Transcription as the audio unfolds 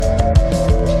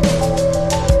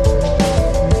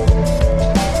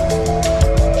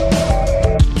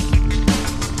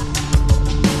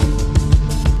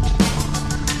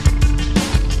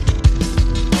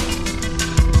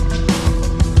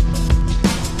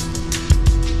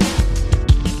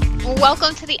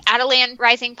Welcome to the Adelan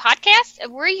Rising podcast.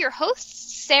 We're your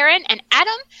hosts, Saren and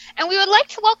Adam, and we would like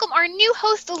to welcome our new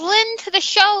host, Lynn, to the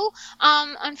show.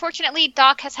 Unfortunately,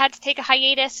 Doc has had to take a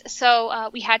hiatus, so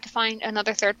we had to find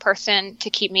another third person to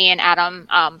keep me and Adam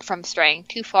from straying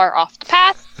too far off the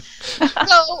path.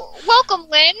 So, welcome,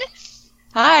 Lynn.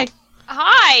 Hi.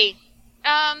 Hi.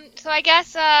 So I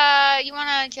guess you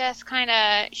want to just kind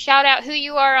of shout out who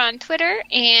you are on Twitter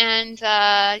and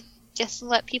just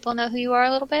let people know who you are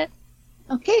a little bit.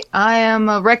 Okay, I am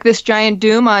Wreck This Giant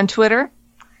Doom on Twitter.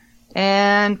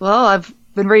 And, well, I've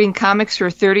been reading comics for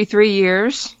 33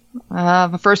 years.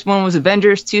 The first one was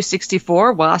Avengers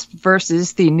 264, Wasp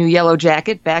versus the New Yellow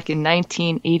Jacket back in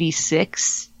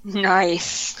 1986.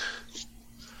 Nice.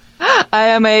 I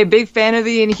am a big fan of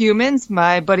the Inhumans,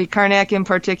 my buddy Karnak in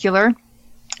particular.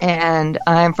 And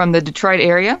I'm from the Detroit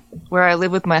area, where I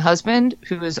live with my husband,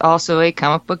 who is also a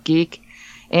comic book geek,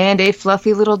 and a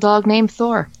fluffy little dog named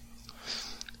Thor.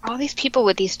 All these people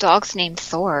with these dogs named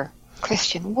Thor.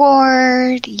 Christian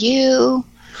Ward, you.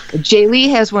 Jay Lee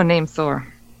has one named Thor.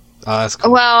 Oh, that's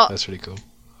cool. Well, that's really cool.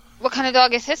 What kind of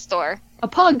dog is his Thor? A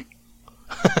pug.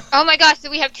 Oh my gosh,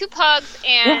 so we have two pugs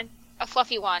and a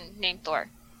fluffy one named Thor.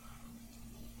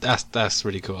 That's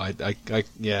really cool.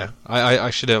 I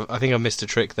should have. I think I missed a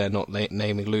trick there, not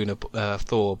naming Luna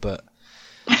Thor, but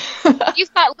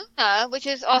You've got Luna, which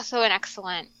is also an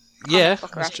excellent comic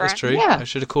book that's reference. true. Yeah. I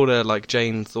should have called her like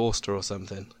Jane Thorster or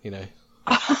something. You know.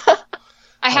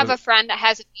 I have a friend that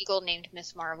has a beagle named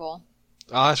Miss Marvel.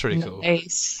 Oh, that's really cool.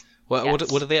 Nice. What Yes.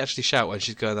 do they actually shout when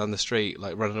she's going down the street,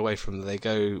 like running away from them? They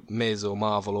go Ms. or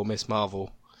Marvel or Miss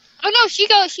Marvel. Oh no,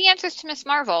 she answers to Miss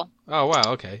Marvel. Oh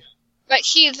wow, okay. But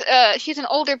she's an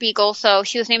older beagle, so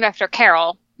she was named after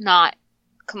Carol, not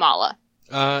Kamala.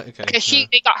 Okay. Because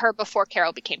they got her before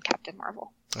Carol became Captain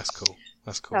Marvel. That's cool.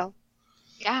 That's cool. So,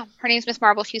 yeah, her name's Miss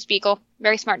Marvel. She's beagle,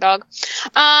 very smart dog.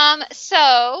 But it's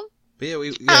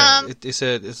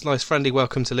a nice friendly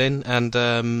welcome to Lynn,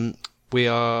 and we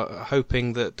are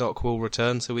hoping that Doc will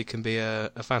return so we can be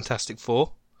a Fantastic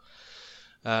Four.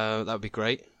 That would be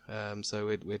great. So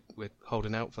we're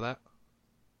holding out for that.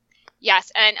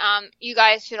 Yes, and you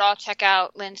guys should all check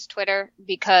out Lynn's Twitter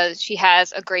because she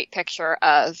has a great picture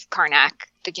of Karnak,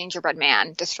 the gingerbread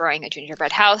man, destroying a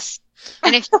gingerbread house.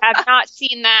 And if you have not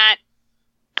seen that,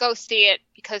 go see it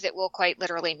because it will quite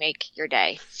literally make your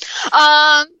day.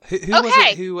 Who was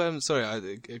it who,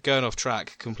 sorry, going off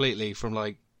track completely from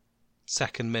like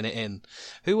second minute in.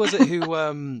 Who was it who,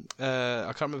 I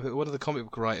can't remember, one of the comic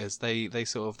book writers, they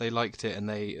liked it and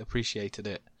they appreciated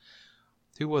it.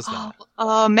 Who was that?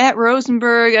 Matt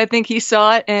Rosenberg, I think he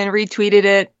saw it and retweeted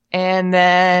it, and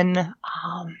then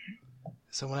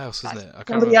Someone else, wasn't it? I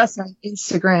can't somebody else on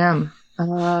Instagram.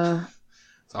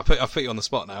 I've put you on the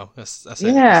spot now. That's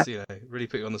Yeah. it. Really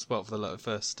put you on the spot for the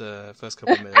first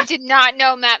couple of minutes. I did not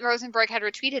know Matt Rosenberg had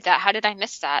retweeted that. How did I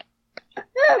miss that?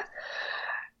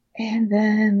 And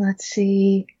then, let's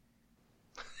see.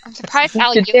 I'm surprised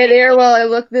Al Dead Ewing, air while I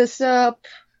look this up.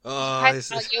 Oh,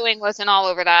 Al Ewing wasn't all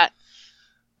over that.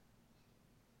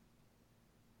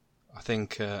 I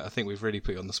think we've really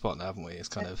put you on the spot now, haven't we? It's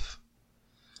kind of.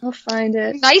 I'll find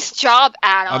it. Nice job,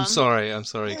 Adam. I'm sorry,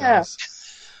 Yeah. guys.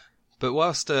 But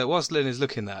whilst Lynn is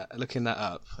looking that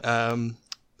up,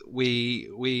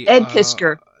 we Ed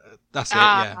Pisker. That's it.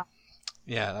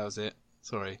 Yeah, that was it.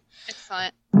 Sorry.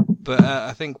 Excellent. But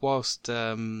I think whilst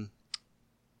we're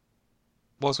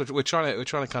trying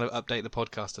to kind of update the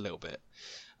podcast a little bit,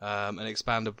 and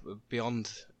expand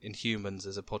beyond Inhumans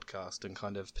as a podcast and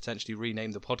kind of potentially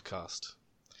rename the podcast,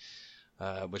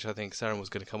 which I think Saren was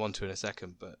going to come on to in a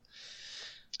second. But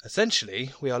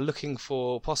essentially, we are looking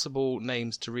for possible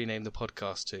names to rename the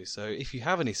podcast to. So if you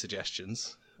have any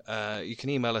suggestions, you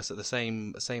can email us at the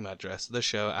same address,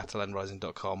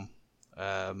 theshow@alanrising.com.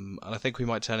 And I think we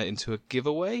might turn it into a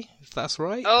giveaway, if that's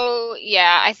right. Oh,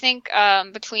 yeah. I think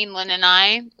between Lynn and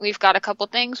I, we've got a couple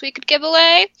things we could give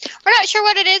away. We're not sure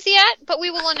what it is yet, but we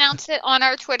will announce it on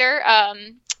our Twitter,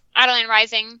 Adelan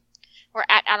Rising, or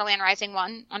at Adelan Rising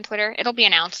 1 on Twitter. It'll be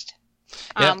announced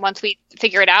once we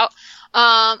figure it out.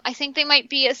 I think they might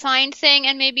be a signed thing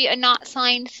and maybe a not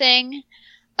signed thing,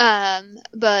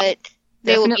 but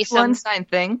they will be some one signed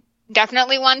thing.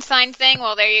 Definitely one signed thing.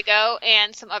 Well, there you go.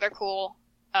 And some other cool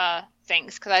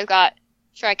things. Because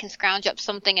sure I can scrounge up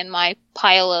something in my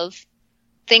pile of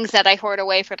things that I hoard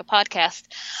away for the podcast.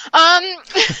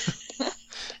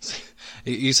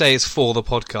 You say it's for the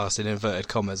podcast in inverted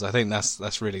commas. I think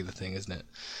that's really the thing, isn't it?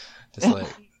 It's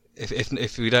like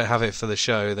if we don't have it for the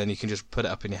show, then you can just put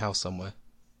it up in your house somewhere.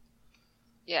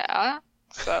 Yeah.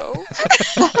 So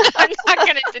I'm not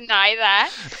going to deny that.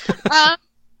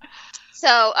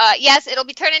 So, yes, it'll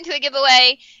be turned into a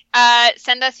giveaway.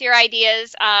 Send us your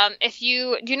ideas. If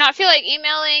you do not feel like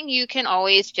emailing, you can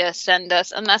always just send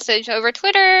us a message over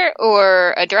Twitter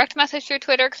or a direct message through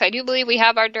Twitter, because I do believe we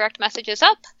have our direct messages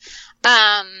up.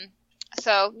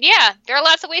 So, yeah, there are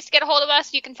lots of ways to get a hold of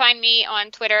us. You can find me on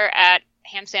Twitter at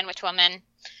HamSandwichWoman.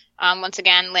 Once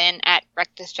again, Lynn at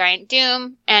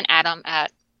RectusGiantDoom, and Adam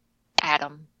at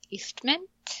Adam Eastman,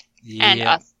 and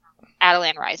us,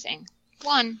 Adeline Rising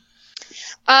 1.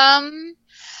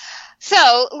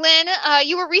 So, Lynn,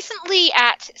 you were recently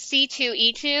at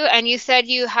C2E2, and you said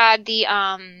you had the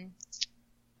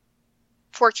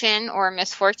fortune or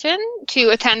misfortune to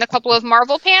attend a couple of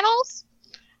Marvel panels.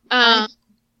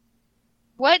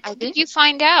 What did you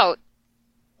find out?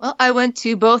 Well, I went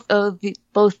to both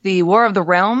the War of the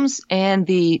Realms and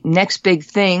the Next Big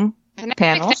Thing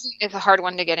panels. It's a hard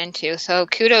one to get into, so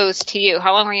kudos to you.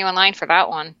 How long were you in line for that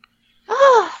one?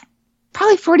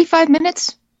 Probably 45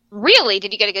 minutes. Really?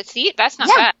 Did you get a good seat? That's not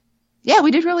bad. Yeah,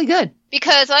 we did really good.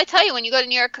 Because I tell you, when you go to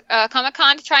New York Comic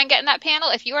Con to try and get in that panel,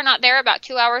 if you are not there about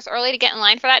 2 hours early to get in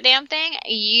line for that damn thing,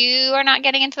 you are not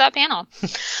getting into that panel.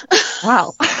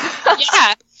 Wow.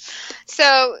 Yeah.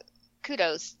 So,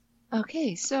 kudos.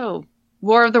 Okay, so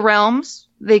War of the Realms,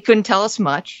 they couldn't tell us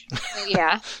much.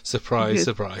 Yeah.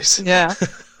 Surprise. Yeah.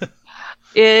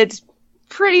 It's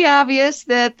pretty obvious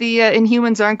that the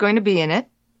Inhumans aren't going to be in it.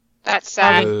 That's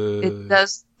sad.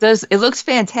 It looks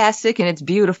fantastic and it's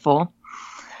beautiful.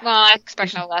 Well, I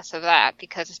expect no less of that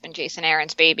because it's been Jason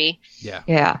Aaron's baby. Yeah.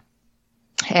 Yeah.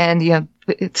 And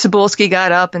Cebulski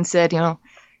got up and said,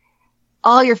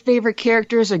 all your favorite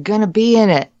characters are going to be in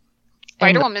it.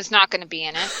 Spider-Woman's not going to be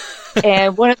in it.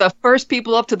 And one of the first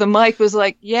people up to the mic was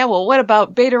like, yeah, well, what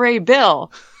about Beta Ray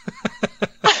Bill?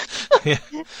 Yeah.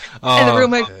 And the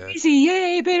room went crazy,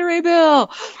 yay, Beta Ray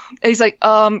Bill. And he's like,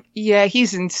 yeah,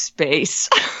 he's in space.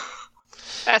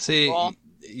 That's cool.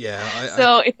 Yeah.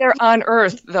 So if they're on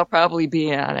Earth, they'll probably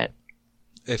be on it.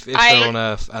 If they're on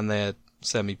Earth and they're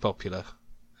semi-popular.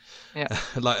 Yeah.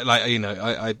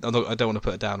 I don't want to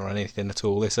put it down or anything at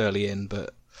all this early in,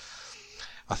 but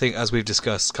I think as we've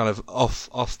discussed kind of off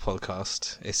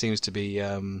podcast, it seems to be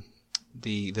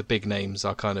the big names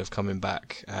are kind of coming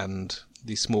back, and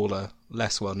the smaller,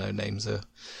 less well-known names are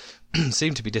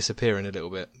seem to be disappearing a little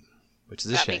bit, which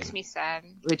is a shame. That makes me sad.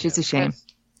 Which is a shame.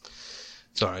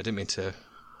 Sorry, I didn't mean to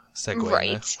segue.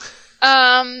 Right.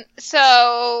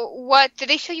 So what did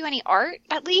they show you any art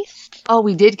at least? Oh,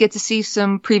 we did get to see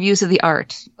some previews of the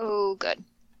art. Oh, good.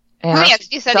 And yeah,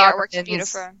 because you said the artwork's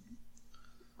beautiful.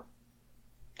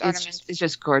 It's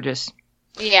just gorgeous.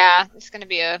 Yeah, it's going to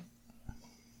be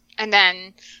and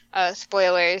then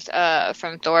spoilers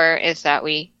from Thor is that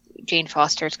Jane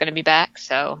Foster is going to be back,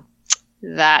 so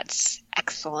that's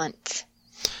excellent.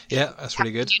 Yeah, that's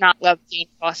really good. I do not love Jane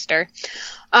Foster.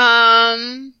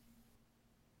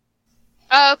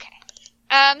 Okay.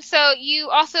 So you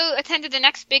also attended the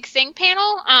Next Big Thing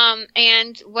panel.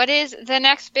 And what is the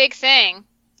next big thing?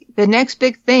 The next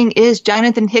big thing is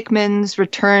Jonathan Hickman's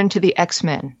return to the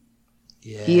X-Men.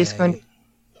 Yeah. He is going.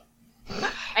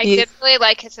 I did really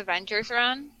like his Avengers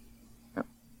run.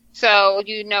 So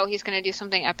he's going to do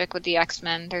something epic with the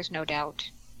X-Men. There's no doubt.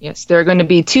 Yes, there are going to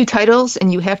be 2 titles,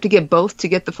 and you have to get both to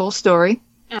get the full story.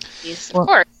 Oh, yes, of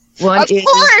course. Of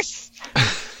course!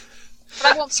 But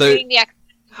I won't be reading the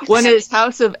X-Men. One is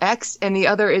House of X, and the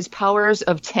other is Powers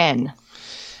of 10.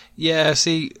 Yeah,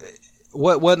 see,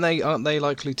 aren't they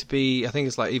likely to be, I think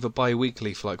it's like either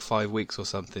bi-weekly for like 5 weeks or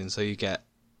something, so you get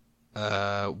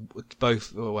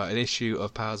both, an issue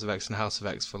of Powers of X and House of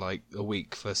X for like a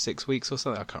week for 6 weeks or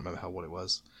something. I can't remember what it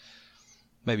was.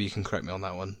 Maybe you can correct me on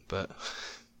that one, but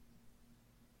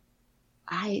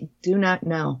I do not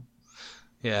know.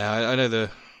 Yeah, I know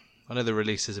the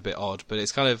release is a bit odd, but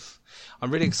it's kind of,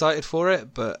 I'm really excited for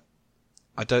it, but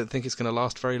I don't think it's going to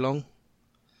last very long.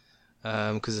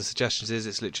 Because the suggestions is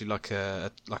it's literally like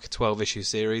a 12-issue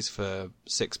series for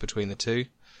 6 between the 2.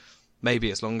 Maybe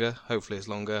it's longer. Hopefully it's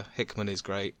longer. Hickman is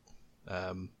great.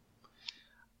 I'm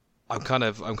kind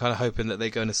of hoping that they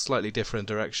go in a slightly different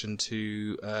direction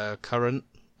to current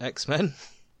X-Men,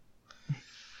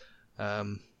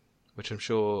 which I'm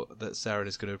sure that Sarah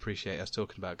is going to appreciate us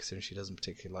talking about, considering she doesn't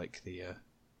particularly like the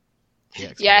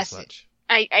X-Men as much.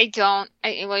 I don't.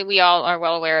 We all are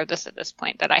well aware of this at this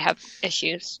point, that I have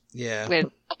issues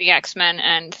with the X-Men.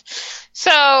 And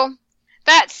so,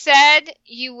 that said,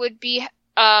 you would be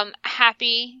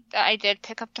happy that I did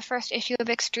pick up the first issue of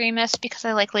Extremis because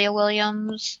I like Leah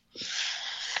Williams.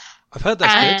 I've heard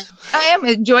that's good. I am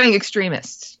enjoying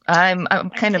Extremists. I'm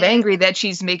kind of angry that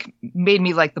she's made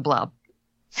me like the Blob.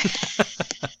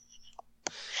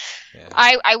 Yeah.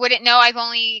 I wouldn't know. I've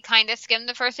only kind of skimmed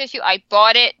the first issue. I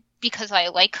bought it because I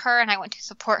like her and I want to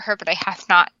support her, but I have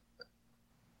not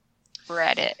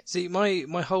read it. See,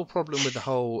 my whole problem with the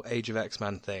whole Age of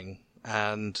X-Men thing,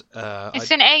 and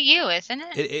it's an AU, isn't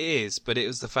it? It is, but it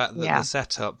was the fact that the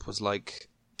setup was like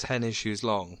 10 issues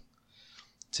long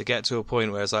to get to a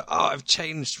point where it's like, oh, I've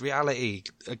changed reality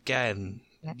again.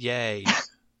 Yay.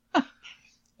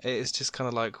 It's just kind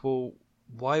of like, well,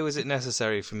 why was it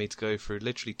necessary for me to go through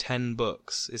literally 10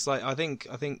 books? It's like, I think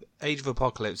Age of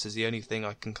Apocalypse is the only thing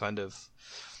I can kind of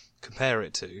compare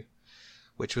it to,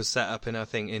 which was set up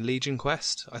in Legion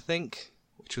Quest, I think,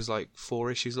 which was like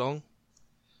 4 issues long.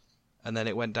 And then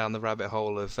it went down the rabbit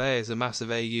hole of, hey, it's a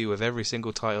massive AU of every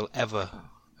single title ever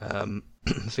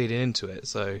feeding into it.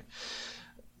 So,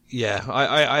 yeah,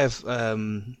 I have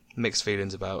mixed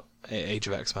feelings about Age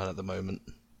of X-Men at the moment.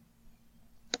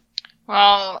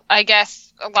 Well, I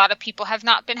guess a lot of people have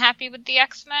not been happy with the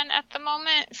X-Men at the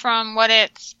moment from what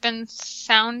it's been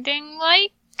sounding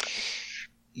like.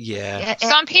 Yeah.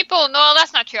 Some people, no,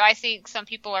 that's not true. I see some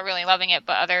people are really loving it,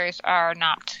 but others are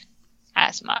not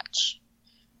as much.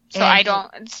 So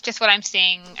it's just what I'm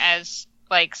seeing as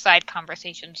like side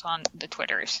conversations on the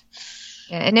Twitters.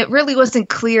 And it really wasn't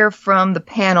clear from the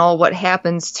panel what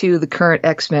happens to the current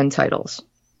X-Men titles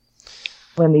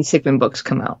when these Hickman books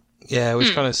come out. Yeah,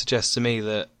 which kind of suggests to me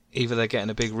that either they're getting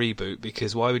a big reboot,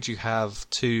 because why would you have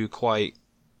two quite,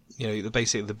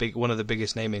 basically one of the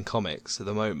biggest name in comics at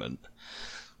the moment,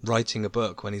 writing a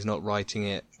book when he's not writing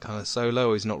it kind of solo,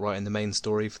 or he's not writing the main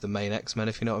story for the main X-Men,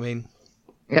 if you know what I mean?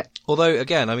 Yeah. Although,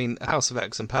 again, I mean, House of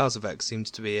X and Powers of X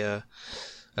seems to be a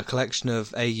collection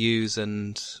of AUs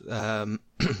and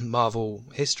Marvel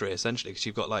history, essentially, because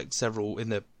you've got like several in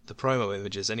the promo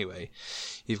images anyway.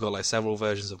 You've got like several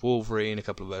versions of Wolverine, a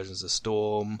couple of versions of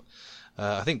Storm.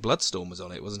 I think Bloodstorm was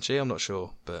on it, wasn't she? I'm not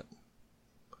sure, but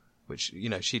which,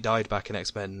 she died back in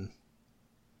X-Men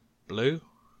Blue,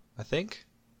 I think.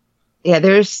 Yeah,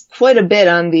 there's quite a bit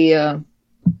on the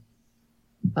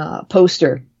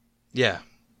poster. Yeah.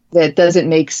 That doesn't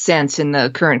make sense in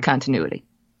the current continuity.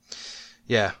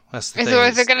 Yeah, that's the thing.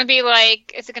 Is it going to be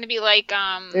like,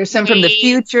 there's some from the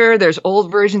future, there's old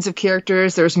versions of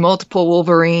characters, there's multiple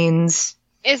Wolverines.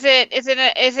 Is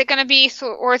it going to be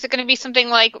or is it going to be something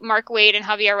like Mark Waid and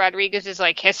Javier Rodriguez's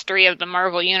like history of the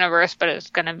Marvel universe, but it's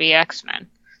going to be X-Men?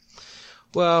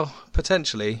 Well,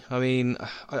 potentially. I mean,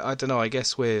 I don't know. I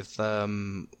guess with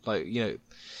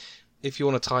if you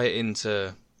want to tie it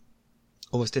into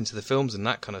almost into the films and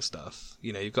that kind of stuff,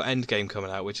 you've got Endgame coming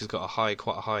out, which has got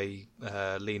quite a high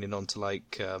leaning onto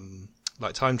like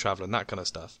time travel and that kind of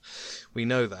stuff. We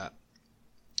know that.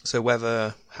 So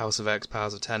whether House of X,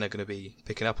 Powers of 10 are going to be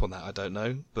picking up on that, I don't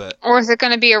know. Or is it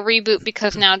going to be a reboot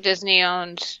because now Disney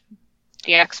owns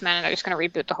the X-Men and they're just going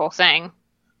to reboot the whole thing?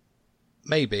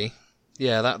 Maybe.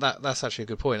 Yeah, that's actually a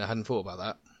good point. I hadn't thought about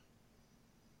that.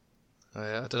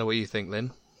 I don't know what you think,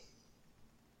 Lynn.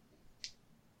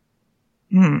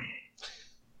 I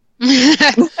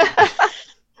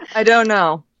don't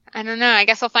know. I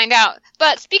guess I'll find out.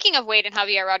 But speaking of Waid and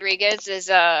Javier Rodriguez's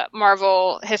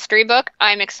Marvel history book,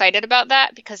 I'm excited about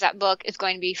that because that book is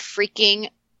going to be freaking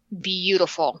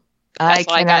beautiful. I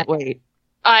cannot wait.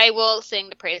 I will sing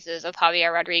the praises of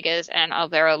Javier Rodriguez and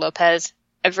Alvaro Lopez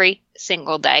every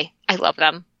single day. I love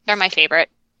them. They're my favorite.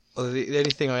 Well, the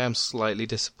only thing I am slightly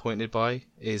disappointed by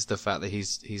is the fact that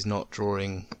he's not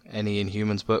drawing any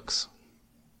Inhumans books.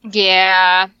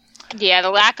 Yeah,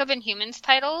 the lack of Inhumans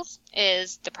titles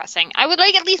is depressing. I would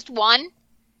like at least one.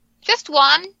 Just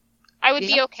one. I would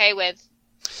be okay with.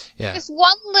 Yeah. Just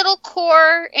one little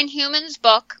core Inhumans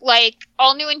book, like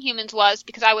All New Inhumans was,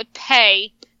 because I would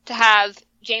pay to have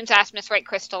James Asmus write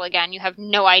Crystal again. You have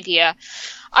no idea.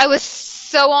 I was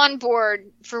so on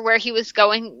board for where he was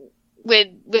going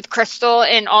with Crystal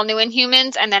in All New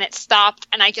Inhumans, and then it stopped,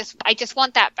 and I just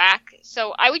want that back.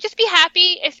 So I would just be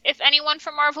happy if anyone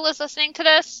from Marvel is listening to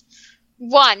this.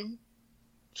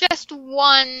 Just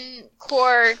one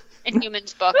core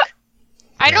Inhumans book.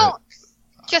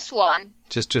 Just one.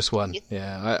 Just one.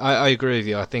 Yeah, I agree with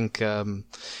you. I think even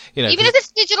if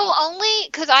it's digital only,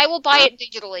 because I will buy it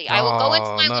digitally. I will go into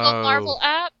my little Marvel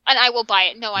app and I will buy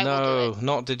it. No, I will do it.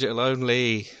 No, not digital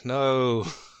only. No.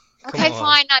 Okay,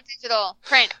 fine, not digital.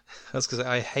 Print. That's because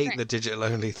I hate the digital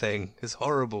only thing. It's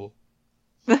horrible.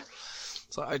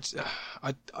 So I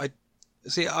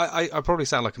see. I probably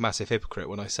sound like a massive hypocrite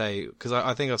when I say, because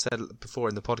I think I've said before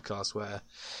in the podcast where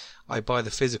I buy the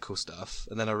physical stuff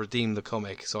and then I redeem the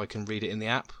comic so I can read it in the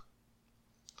app.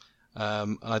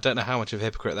 And I don't know how much of a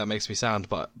hypocrite that makes me sound,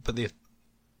 but the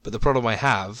problem I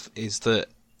have is that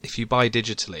if you buy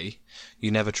digitally, you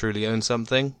never truly own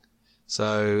something.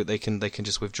 so they can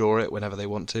just withdraw it whenever they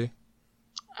want to.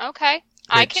 Okay.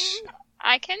 I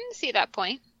can see that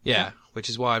point. Yeah, which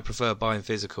is why I prefer buying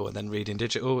physical and then reading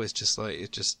digital. It's just like,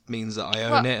 it just means that I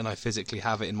own it and I physically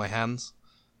have it in my hands.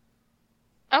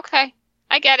 Okay.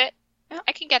 I get it. Yeah.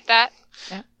 I can get that.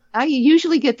 Yeah. I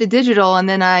usually get the digital and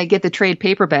then I get the trade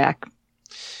paperback.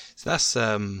 So that's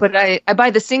But I buy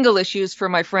the single issues for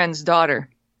my friend's daughter.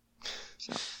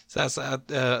 So that's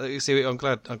you see, I'm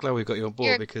glad we've got you on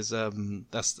board, because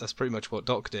that's pretty much what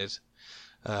Doc did.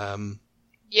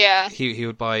 Yeah. He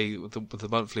would buy the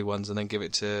monthly ones and then give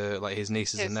it to like his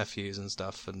nieces and nephews and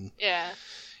stuff, and Yeah.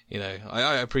 you know,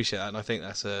 I appreciate that, and I think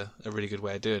that's a really good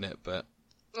way of doing it. But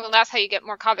Well, that's how you get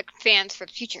more comic fans for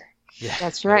the future. yeah,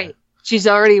 That's right. Yeah. She's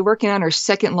already working on her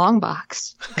second long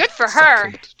box. Good for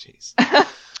her. Jeez.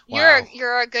 You're Wow.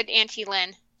 you're a good Auntie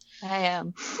Lynn. I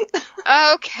am.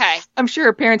 Okay. I'm sure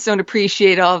her parents don't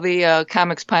appreciate all the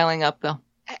comics piling up, though.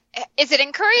 Is it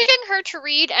encouraging her to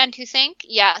read and to think?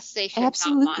 Yes, they should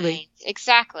Absolutely. not mind.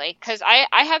 Exactly. Because I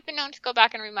have been known to go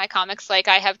back and read my comics. Like,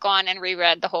 I have gone and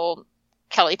reread the whole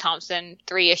Kelly Thompson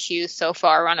 3 issues so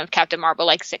far run of Captain Marvel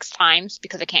like 6 times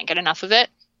because I can't get enough of it.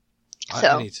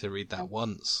 I need to read that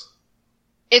once.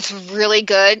 It's really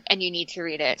good, and you need to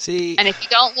read it. See, And if you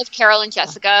don't love Carol and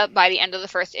Jessica by the end of the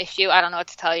first issue, I don't know what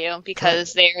to tell you,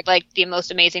 because they're like the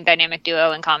most amazing dynamic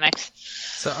duo in comics.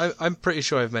 so I'm pretty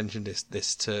sure I've mentioned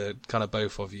this to kind of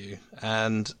both of you,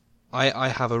 and I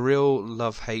have a real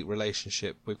love-hate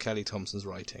relationship with Kelly Thompson's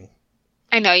writing.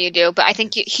 I know you do, but I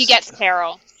think she gets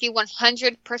Carol. She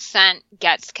 100%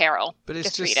 gets Carol. But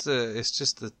it's read it.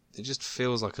 it just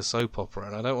feels like a soap opera,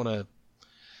 and I don't want to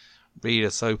read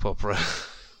a soap opera.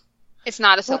 It's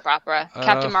not a soap opera.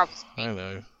 Captain Marvel. I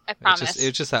know. I promise. It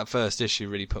was just that first issue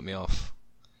really put me off.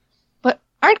 But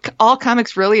aren't all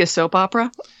comics really a soap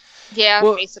opera? Yeah,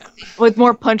 Well, basically. With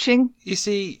more punching? You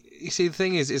see, the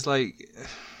thing is like,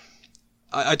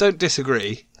 I don't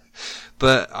disagree,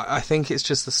 but I think it's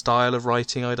just the style of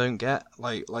writing I don't get.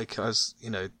 Like I was,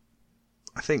 you know,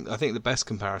 I think the best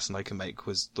comparison I can make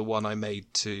was the one I made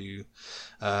to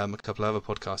a couple of other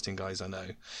podcasting guys I know,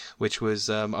 which was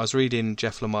I was reading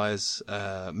Jeff Lemire's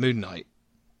Moon Knight,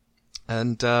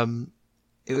 and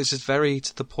it was just very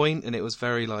to the point, and it was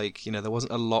very like, you know, there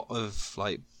wasn't a lot of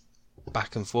like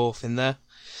back and forth in there.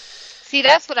 See,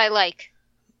 that's what I like.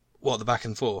 What, the back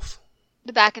and forth?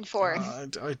 The back and forth.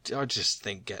 I just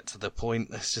think get to the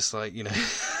point. It's just like, you know,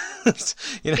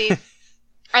 you know. See,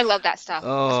 I love that stuff,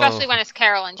 especially when it's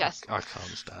Carol and Jessica. I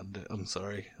can't stand it. I'm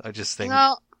sorry. I just think.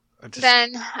 Well,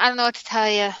 then I don't know what to tell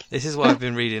you. This is why I've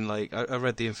been reading. Like, I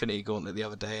read the Infinity Gauntlet the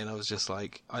other day, and I was just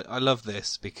like, I love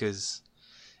this because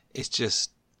it's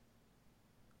just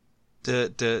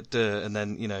and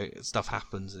then, you know, stuff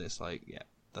happens, and it's like, yeah,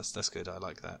 that's good. I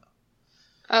like that.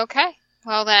 Okay.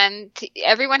 Well, then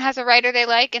everyone has a writer they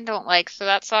like and don't like, so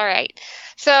that's all right.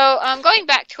 So, going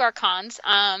back to our cons,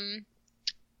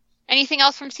 anything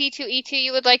else from C2E2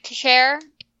 you would like to share?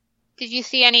 Did you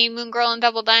see any Moon Girl and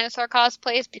Double Dinosaur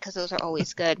cosplays? Because those are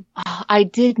always good. Oh, I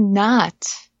did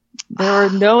not. There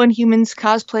were no Inhumans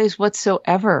cosplays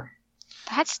whatsoever.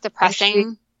 That's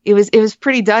depressing. Actually, it was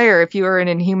pretty dire if you were an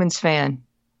Inhumans fan.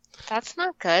 That's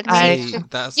not good. See,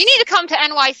 You need to come to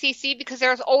NYCC because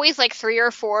there's always like 3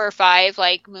 or 4 or 5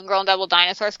 like Moon Girl and Double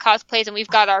Dinosaurs cosplays, and we've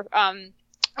got our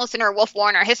listener Wolf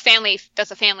Warner. His family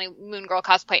does a family Moon Girl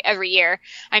cosplay every year.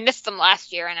 I missed them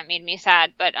last year, and it made me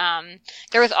sad. But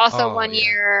there was also one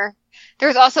year. There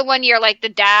was also one year like the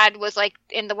dad was like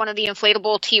in one of the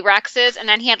inflatable T-Rexes, and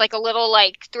then he had like a little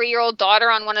like 3-year-old daughter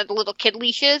on one of the little kid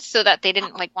leashes so that they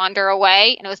didn't like wander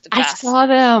away, and it was the best. I saw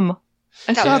them.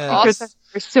 I saw pictures.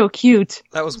 They're so cute.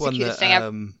 That was one cutest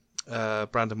that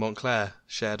Brandon Montclair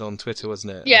shared on Twitter,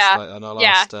 wasn't it? Yeah. Like on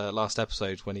our last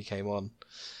episode when he came on.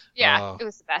 Yeah, it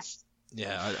was the best.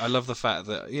 Yeah, I love the fact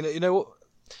that you know what.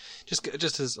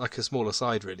 Just as like a small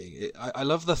aside, really, I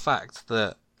love the fact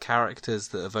that characters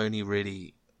that have only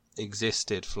really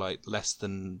existed for like less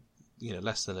than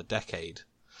a decade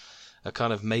are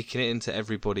kind of making it into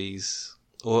everybody's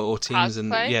or teams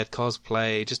cosplay? and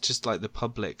cosplay, just like the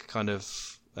public kind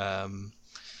of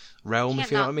realm,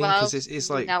 if you know what I mean, because it's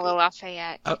like Nella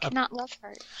Lafayette. You cannot love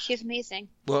her. She's amazing.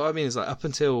 Well, I mean, it's like up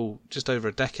until just over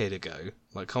a decade ago,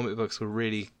 like comic books were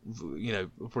really, you know,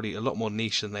 probably a lot more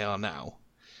niche than they are now.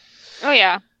 Oh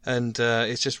yeah. And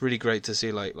it's just really great to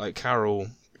see like Carol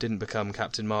didn't become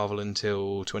Captain Marvel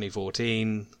until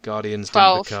 2014. Guardians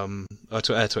didn't become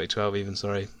 2012 even.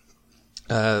 Sorry.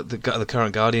 The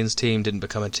current Guardians team didn't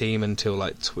become a team until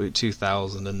like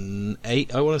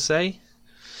 2008, I want to say.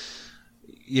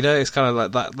 You know, it's kind of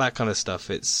like that kind of stuff.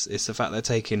 It's the fact they're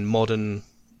taking modern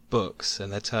books,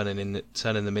 and they're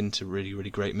turning them into really, really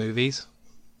great movies.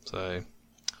 So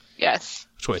yes,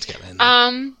 try to get there.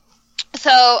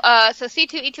 So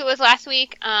C2E2 was last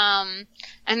week, and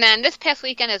then this past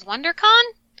weekend is WonderCon,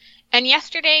 and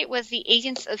yesterday was the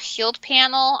Agents of S.H.I.E.L.D.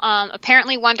 panel.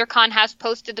 Apparently WonderCon has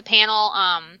posted the panel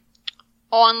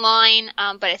online,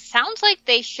 but it sounds like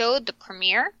they showed the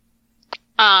premiere,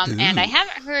 and I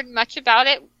haven't heard much about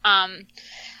it.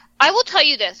 I will tell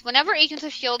you this, whenever Agents of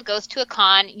S.H.I.E.L.D. goes to a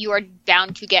con, you are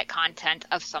bound to get content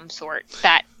of some sort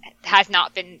that has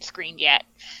not been screened yet.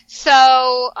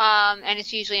 So, and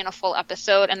it's usually in a full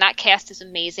episode, and that cast is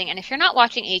amazing. And if you're not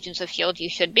watching Agents of S.H.I.E.L.D., you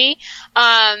should be.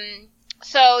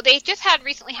 So they just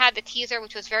recently had the teaser,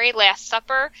 which was very Last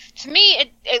Supper. To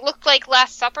me, it looked like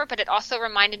Last Supper, but it also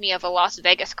reminded me of a Las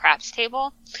Vegas craps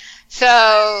table.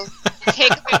 So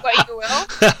take of it what you will.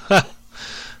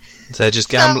 So just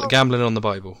gambling on the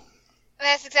Bible.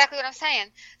 That's exactly what I'm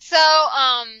saying. So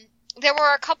there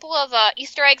were a couple of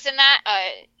Easter eggs in that.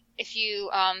 If you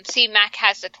see, Mac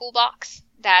has the toolbox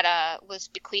that was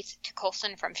bequeathed to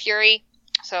Coulson from Fury.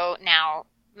 So now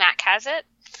Mac has it.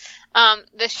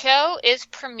 The show is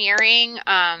premiering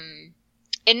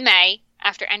in May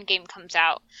after Endgame comes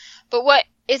out. But what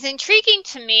is intriguing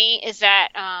to me is that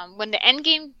when the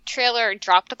Endgame trailer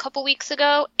dropped a couple weeks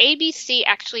ago, ABC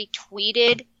actually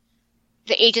tweeted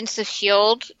the Agents of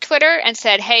S.H.I.E.L.D. Twitter and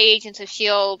said, "Hey, Agents of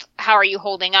S.H.I.E.L.D., how are you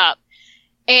holding up?"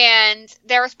 And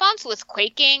their response was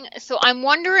quaking. So I'm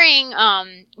wondering,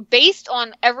 based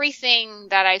on everything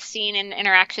that I've seen in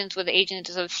interactions with the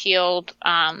Agents of S.H.I.E.L.D.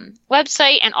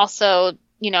 Website, and also,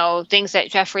 things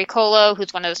that Jeffrey Colo,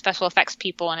 who's one of the special effects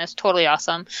people and is totally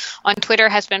awesome, on Twitter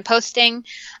has been posting,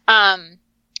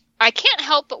 I can't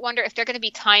help but wonder if they're going to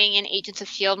be tying in Agents of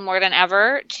S.H.I.E.L.D. more than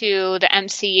ever to the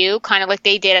MCU, kind of like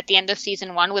they did at the end of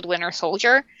Season 1 with Winter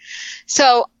Soldier.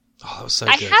 So, that was so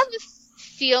I good. have this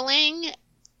feeling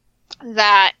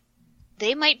that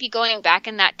they might be going back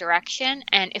in that direction,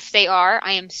 and if they are,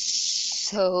 I am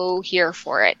so here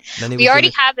for it. We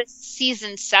already have a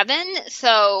Season 7,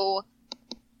 so,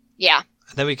 yeah.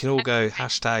 And then we can all go,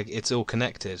 #it's all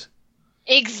connected.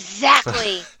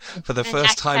 Exactly. For the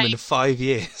first time in 5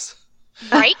 years.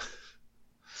 Right?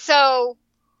 So,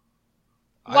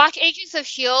 watch Agents of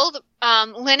S.H.I.E.L.D.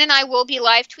 Lynn and I will be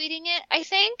live tweeting it, I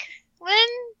think. Lynn?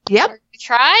 Yep.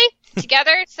 Try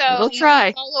together. So, we'll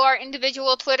try. Follow our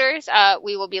individual Twitters.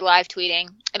 We will be live tweeting.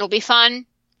 It'll be fun.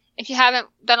 If you haven't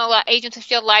done a Agents of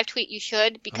S.H.I.E.L.D. live tweet, you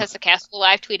should, because the cast will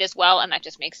live tweet as well, and that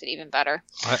just makes it even better.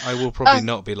 I will probably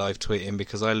not be live tweeting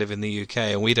because I live in the UK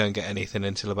and we don't get anything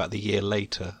until about the year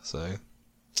later. So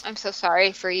I'm so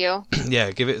sorry for you.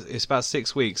 Yeah, it's about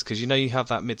 6 weeks because you have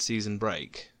that mid-season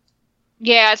break.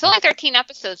 Yeah, it's only 13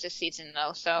 episodes this season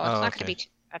though, so it's not going to be too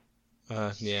bad.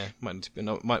 Yeah, might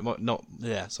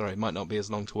not be as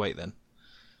long to wait then.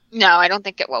 No, I don't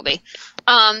think it will be.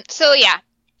 So yeah.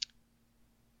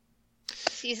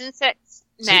 Season 6,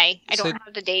 May. I don't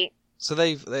have the date. So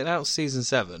they announced Season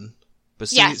 7, but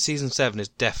Season 7 is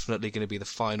definitely going to be the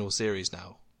final series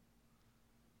now.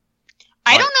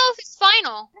 I don't know if it's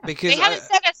final. Because they haven't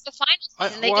said it's the final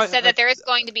season. They just said that there is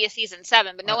going to be a Season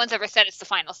 7, but no one's ever said it's the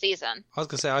final season. I was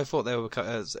going to say, I thought they were...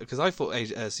 Because I thought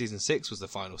Season 6 was the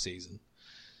final season.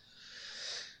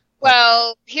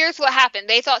 Well, here's what happened.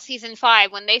 They thought Season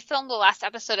 5, when they filmed the last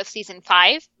episode of Season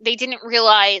 5, they didn't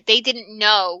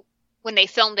know when they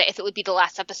filmed it if it would be the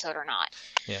last episode or not.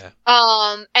 Yeah.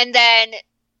 And then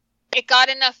it got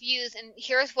enough views, and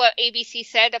here's what ABC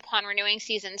said upon renewing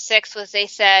Season 6 was they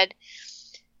said,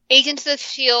 Agents of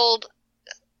S.H.I.E.L.D.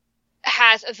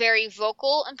 has a very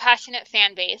vocal and passionate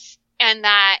fan base, and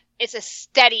that it's a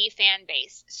steady fan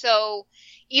base. So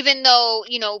even though,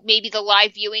 maybe the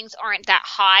live viewings aren't that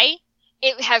high,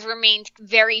 it has remained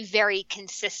very, very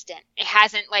consistent. It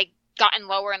hasn't, gotten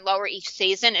lower and lower each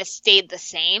season. It stayed the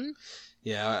same.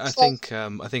 Yeah, I think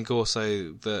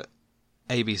also that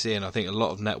ABC and I think a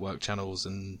lot of network channels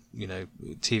and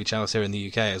TV channels here in the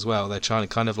UK as well, they're trying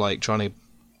to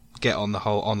get on the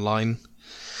whole online,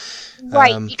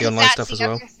 right? The Because online that's stuff the as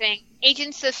other well. thing.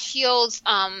 Agents of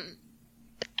S.H.I.E.L.D.'s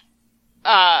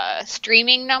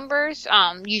streaming numbers,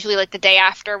 usually the day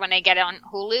after when they get on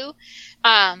Hulu,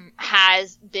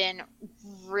 has been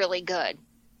really good.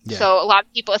 Yeah. So a lot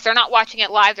of people, if they're not watching it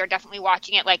live, they're definitely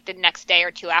watching it the next day or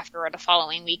two after or the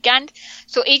following weekend.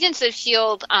 So Agents of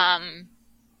S.H.I.E.L.D.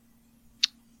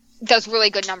 Does really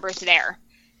good numbers there.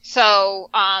 So,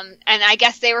 and I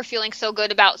guess they were feeling so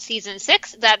good about Season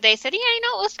 6 that they said,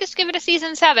 let's just give it a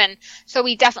Season 7. So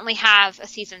we definitely have a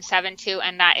Season 7 too,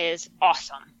 and that is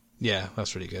awesome. Yeah,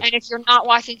 that's really good. And if you're not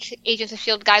watching Agents of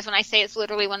S.H.I.E.L.D., guys, when I say it's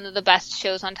literally one of the best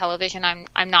shows on television,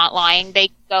 I'm not lying. They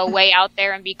go way out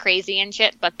there and be crazy and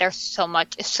shit, but there's so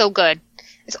much. It's so good.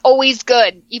 It's always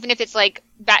good. Even if it's like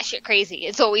batshit crazy,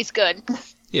 it's always good.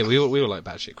 Yeah, we were like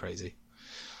batshit crazy.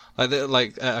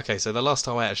 Okay, so the last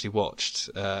time I actually watched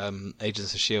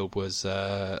Agents of S.H.I.E.L.D. was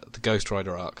the Ghost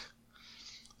Rider arc.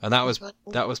 And that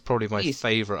was probably my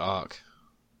favourite arc.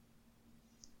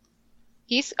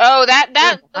 A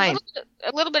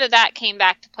little bit of that came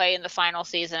back to play in the final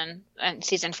season, and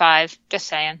season 5. Just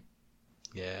saying.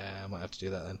 Yeah, I might have to do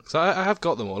that then. So I have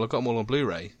got them all. I've got them all on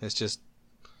Blu-ray. It's just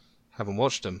haven't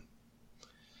watched them.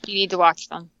 You need to watch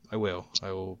them. I will.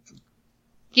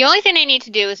 The only thing they need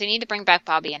to do is they need to bring back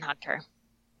Bobby and Hunter.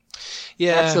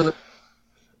 Yeah. Absolutely.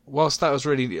 Whilst that was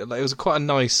really, it was quite a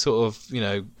nice sort of,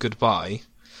 goodbye.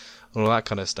 And all that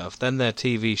kind of stuff. Then their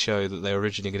TV show that they were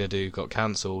originally going to do got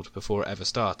cancelled before it ever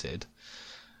started.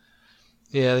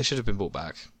 Yeah, they should have been brought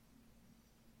back.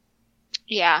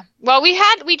 Yeah. Well, we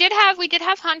did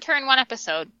have Hunter in one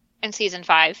episode in season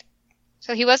 5,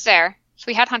 so he was there. So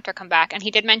we had Hunter come back, and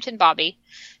he did mention Bobby.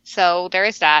 So there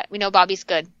is that. We know Bobby's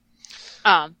good.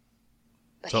 But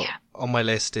so yeah. On my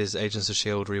list is Agents of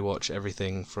S.H.I.E.L.D. rewatch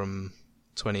everything from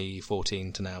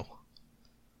 2014 to now.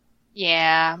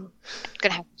 Yeah, I'm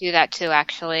gonna have to do that too,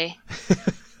 actually.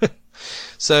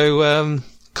 So,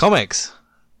 comics.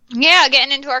 Yeah,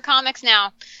 getting into our comics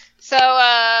now. So,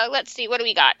 let's see, what do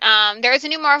we got? There is a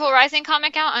new Marvel Rising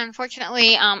comic out.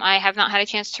 Unfortunately, I have not had a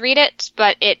chance to read it,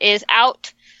 but it is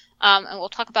out. And we'll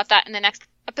talk about that in the next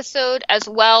episode, as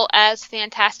well as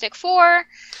Fantastic Four.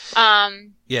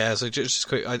 Yeah, so just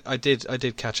quick, I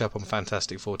did catch up on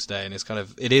Fantastic Four today, and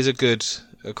it is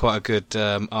quite a good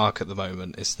arc at the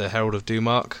moment. It's the Herald of Doom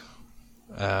arc,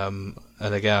 and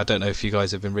again, I don't know if you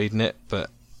guys have been reading it, but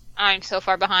I'm so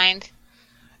far behind.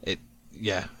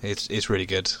 It's really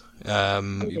good.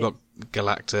 You've got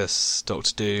Galactus,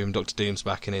 Doctor Doom. Doctor Doom's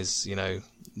back in his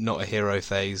not a hero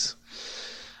phase.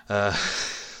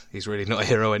 He's really not a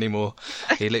hero anymore.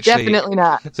 He literally Definitely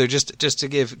not. So just to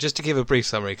give a brief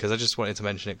summary, because I just wanted to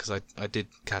mention it because I did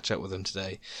catch up with him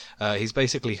today. He's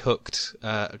basically hooked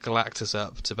Galactus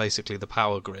up to basically the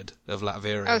power grid of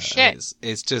Latveria. Oh shit!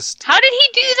 It's just, how did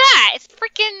he do that? It's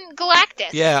freaking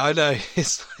Galactus. Yeah, I know.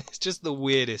 It's just the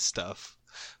weirdest stuff,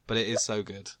 but it is so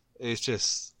good. It's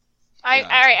just. I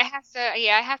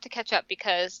have to catch up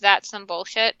because that's some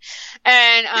bullshit.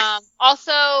 And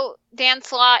also, Dan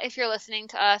Slott, if you're listening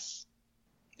to us,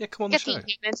 come on the show.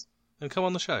 Inhumans. And come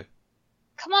on the show.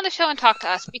 Come on the show and talk to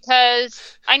us, because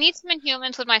I need some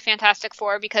Inhumans with my Fantastic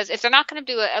Four, because if they're not going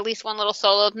to do at least one little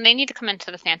solo, then they need to come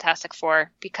into the Fantastic Four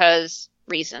because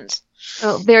reasons.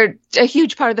 Well, they're a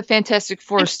huge part of the Fantastic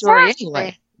Four story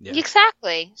anyway. Yeah.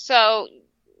 Exactly. So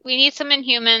we need some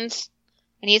Inhumans.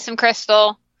 I need some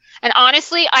Crystal. And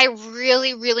honestly, I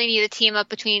really, really need a team up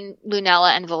between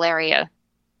Lunella and Valeria.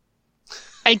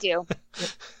 I do.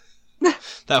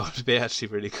 That would be actually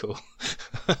really cool.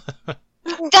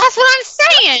 That's what I'm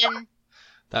saying!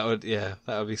 That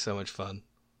would be so much fun.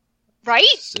 Right?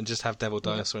 And just have Devil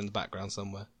Dinosaur in the background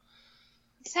somewhere.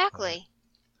 Exactly.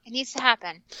 It needs to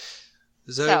happen.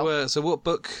 So what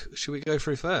book should we go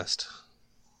through first?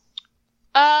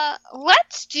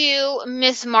 Let's do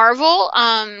Ms. Marvel.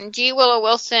 G. Willow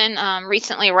Wilson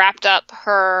recently wrapped up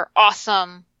her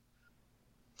awesome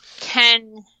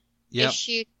 10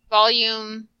 issue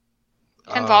volume.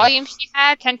 10 volumes she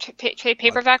had, 10 trade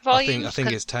paperback volumes. I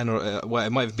think it's 10 or it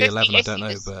might even be 11. I don't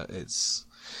know, but it's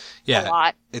a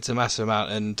lot. It's a massive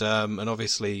amount, and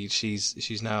obviously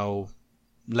she's now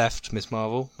left Ms.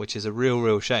 Marvel, which is a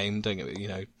real shame. Don't get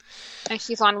me, And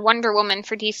she's on Wonder Woman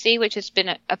for DC, which has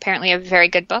been apparently a very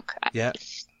good book. Yeah.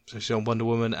 So she's on Wonder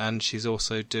Woman, and she's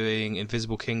also doing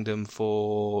Invisible Kingdom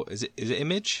for is it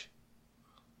Image?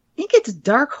 I think it's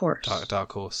Dark Horse.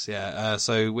 Dark Horse, yeah.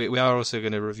 So we are also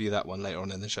going to review that one later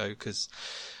on in the show, because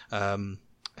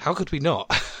how could we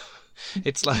not?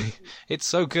 It's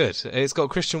so good. It's got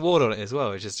Christian Ward on it as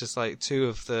well, which is just like two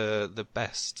of the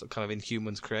best kind of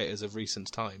Inhumans creators of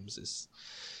recent times. It's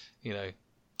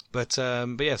But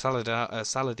yeah,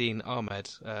 Saladin Ahmed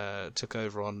took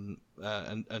over on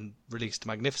and released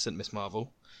Magnificent Ms.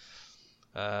 Marvel.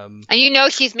 And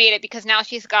she's made it because now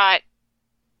she's got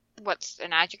what's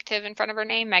an adjective in front of her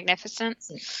name? Magnificent.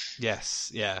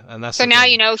 Yes, yeah, and that's so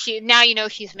now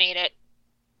she's made it.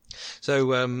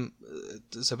 So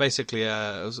so basically,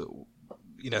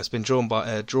 it's been drawn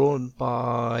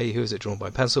by who is it drawn by?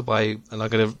 Penciled by, and I'm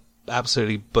going to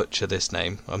absolutely butcher this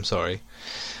name. I'm sorry.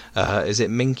 Is it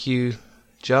Minkyu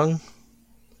Jung?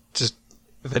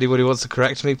 If anybody wants to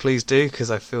correct me, please do,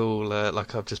 because I feel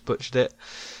like I've just butchered it.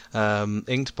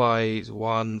 Inked by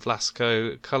Juan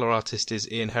Velasco. Colour artist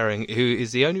is Ian Herring, who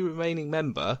is the only remaining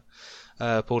member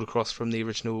pulled across from the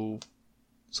original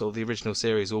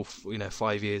series, all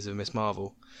 5 years of Miss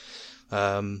Marvel.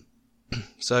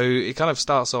 So it kind of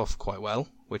starts off quite well,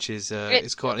 which is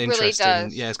it's quite an interesting. Really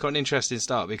does. Yeah, it's quite an interesting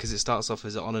start because it starts off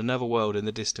as on another world in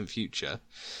the distant future,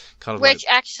 kind of which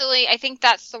actually I think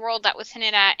that's the world that was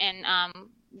hinted at in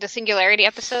the Singularity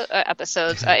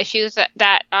issues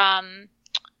that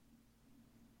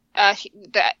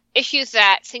the issues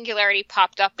that Singularity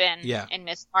popped up in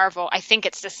Miss Marvel. I think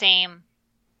it's the same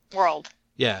world.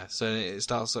 Yeah, so it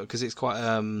starts because it's quite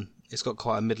it's got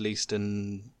quite a Middle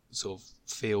Eastern sort of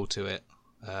feel to it,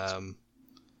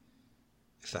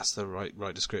 if that's the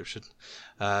right description.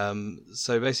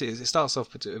 So basically, it starts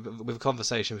off with a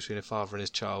conversation between a father and his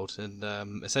child, and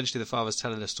essentially the father's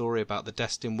telling a story about the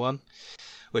Destined One,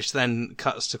 which then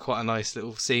cuts to quite a nice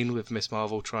little scene with Miss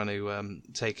Marvel trying to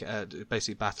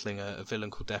basically battling a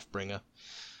villain called Deathbringer.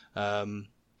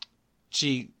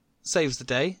 She saves the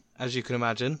day, as you can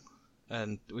imagine.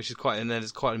 And then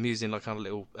it's quite amusing, like kind of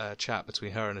little chat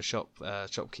between her and a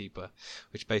shopkeeper,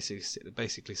 which basically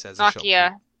says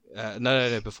Nakia.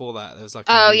 No. Before that, there was like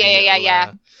like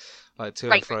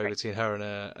to and fro between her and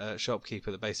a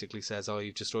shopkeeper that basically says, "Oh,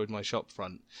 you've destroyed my shop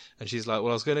front," and she's like,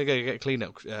 "Well, I was going to go get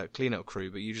cleanup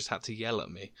crew, but you just had to yell at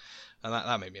me," and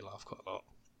that made me laugh quite a lot.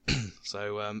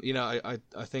 So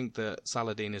I think that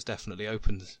Saladin has definitely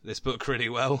opened this book really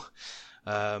well.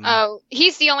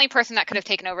 He's the only person that could have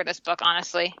taken over this book,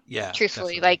 honestly. Yeah,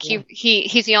 truthfully, definitely. like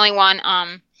he's the only one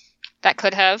that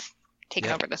could have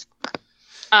taken over this book.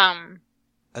 And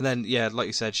then like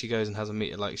you said, she goes and has a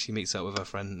meet. Like she meets up with her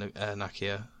friend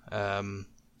Nakia.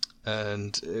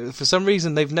 And for some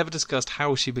reason they've never discussed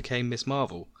how she became Miss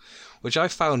Marvel, which I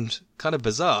found kind of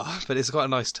bizarre, but it's quite a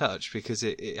nice touch because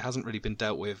it hasn't really been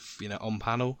dealt with, on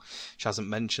panel. She hasn't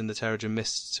mentioned the Terrigen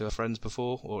Mist to her friends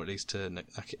before, or at least to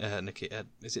Nakia.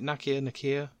 Is it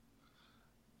Nakia?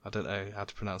 I don't know how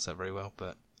to pronounce that very well,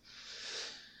 but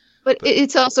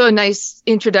it's also a nice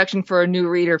introduction for a new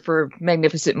reader for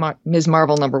Magnificent Ms.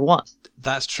 Marvel #1.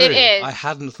 That's true. It is. I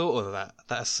hadn't thought of that.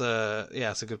 That's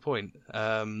that's a good point.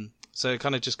 So it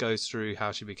kind of just goes through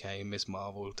how she became Miss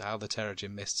Marvel, how the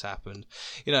Terrigen Mists happened.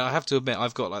 I have to admit,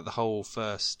 I've got like the whole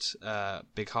first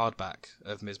big hardback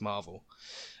of Ms. Marvel,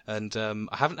 and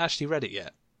I haven't actually read it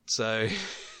yet. So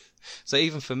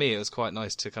even for me, it was quite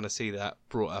nice to kind of see that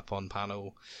brought up on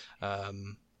panel.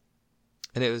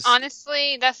 And it was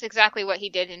honestly, that's exactly what he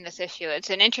did in this issue. It's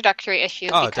an introductory issue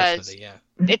because definitely, yeah.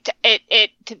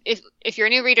 If you're a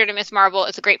new reader to Miss Marvel,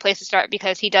 it's a great place to start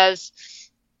because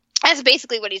that's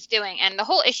basically what he's doing. And the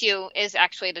whole issue is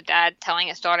actually the dad telling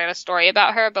his daughter a story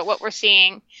about her. But what we're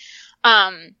seeing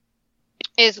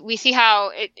is we see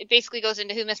how it basically goes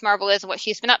into who Miss Marvel is and what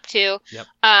she's been up to. Yep.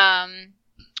 And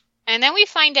then we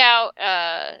find out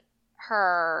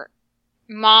her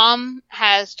mom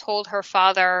has told her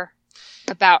father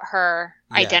about her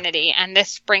identity, and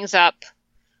this brings up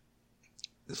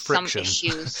friction. Some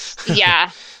issues.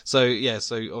 Yeah. So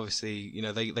obviously,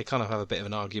 they kind of have a bit of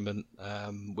an argument,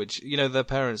 which, their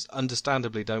parents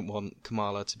understandably don't want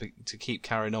Kamala to keep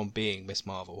carrying on being Miss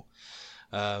Marvel.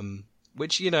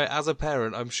 Which, as a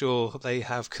parent, I'm sure they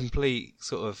have complete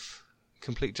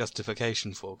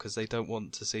justification for, because they don't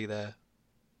want to see their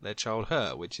child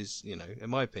hurt, which is, in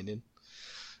my opinion,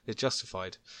 is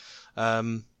justified.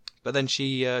 But then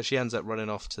she ends up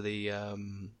running off to the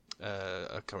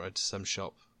to some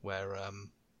shop where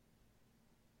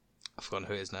I've forgotten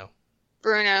who it is now.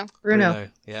 Bruno.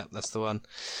 Yeah, that's the one.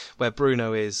 Where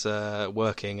Bruno is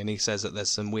working, and he says that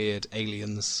there's some weird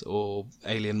aliens or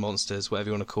alien monsters, whatever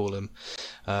you want to call them.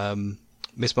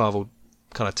 Miss Marvel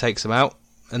kind of takes them out,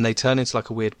 and they turn into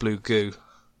like a weird blue goo,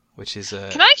 which is.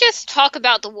 Can I just talk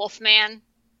about the Wolfman?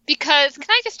 Because can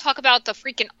I just talk about the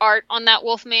freaking art on that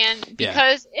Wolfman?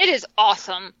 Because it is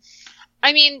awesome.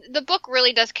 I mean, the book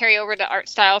really does carry over the art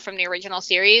style from the original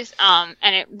series, and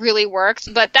it really works.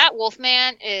 But that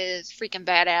Wolfman is freaking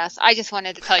badass. I just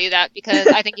wanted to tell you that because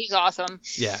I think he's awesome.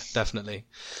 Yeah, definitely.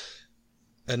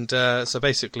 And so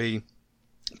basically,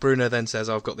 Bruno then says,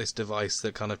 I've got this device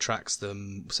that kind of tracks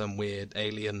them, some weird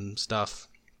alien stuff.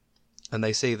 And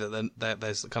they see that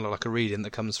there's kind of like a reading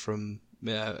that comes from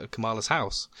Kamala's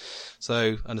house.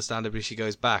 So understandably she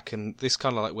goes back, and this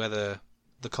kind of like where the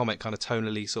comic kind of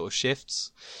tonally sort of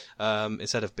shifts.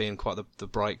 Instead of being quite the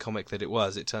bright comic that it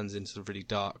was, it turns into really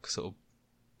dark sort of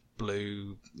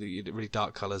blue, really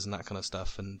dark colours and that kind of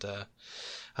stuff. And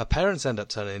her parents end up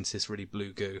turning into this really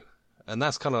blue goo, and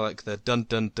that's kind of like the dun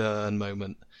dun dun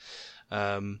moment.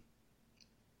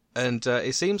 And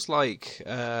it seems like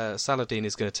Saladin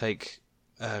is going to take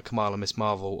Kamala Miss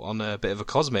Marvel on a bit of a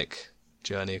cosmic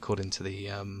journey, according to like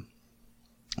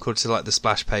the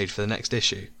splash page for the next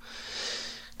issue.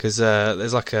 Because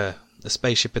there's like a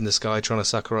spaceship in the sky trying to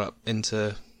suck her up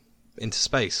into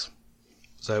space.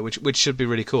 So which should be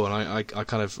really cool, and I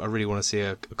really want to see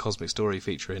a cosmic story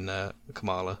featuring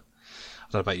Kamala. I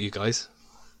don't know about you guys.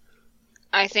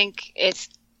 I think it's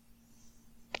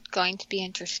going to be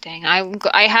interesting.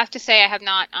 I have to say I have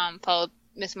not followed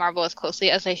Miss Marvel as closely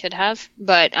as I should have,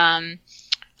 but I'm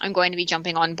going to be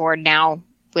jumping on board now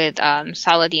with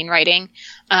Saladin writing.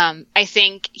 I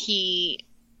think we've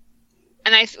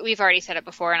already said it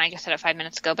before, and I just said it 5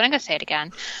 minutes ago, but I'm going to say it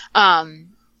again.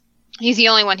 He's the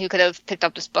only one who could have picked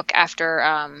up this book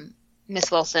after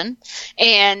Miss Wilson,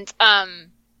 and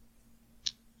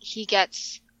he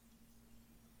gets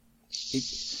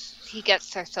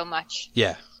her so much.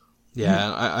 Yeah.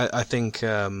 I think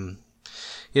And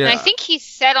I think he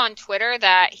said on Twitter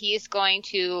that he's going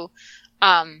to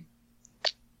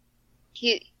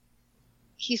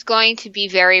he's going to be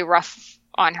very rough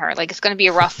on her. Like, it's going to be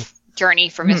a rough journey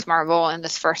for Miss Marvel in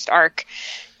this first arc,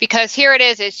 because here it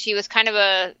is she was kind of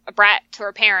a brat to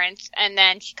her parents, and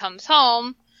then she comes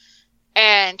home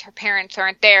and her parents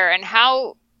aren't there. And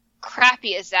how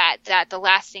crappy is that the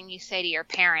last thing you say to your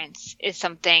parents is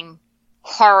something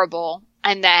horrible,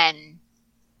 and then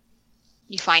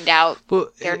you find out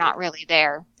they're not really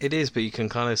there. It is, but you can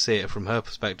kind of see it from her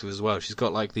perspective as well. She's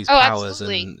got like these powers,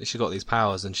 absolutely. and she's got these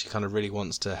powers, and she kind of really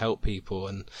wants to help people.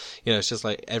 And it's just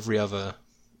like every other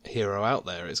hero out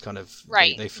there. It's kind of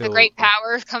right. They feel the great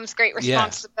power comes great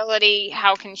responsibility. Yeah.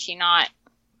 How can she not?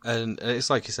 And it's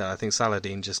like you said. I think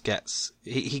Saladin just gets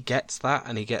he gets that,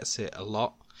 and he gets it a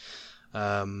lot.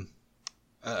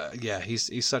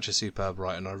 He's such a superb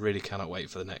writer, and I really cannot wait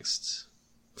for the next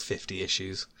 50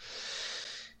 issues.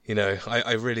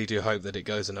 I really do hope that it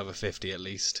goes another 50 at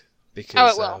least,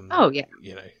 because it will.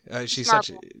 She's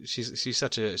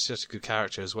such a good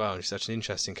character as well, and she's such an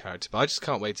interesting character. But I just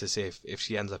can't wait to see if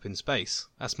she ends up in space.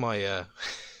 That's my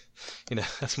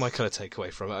that's my kind of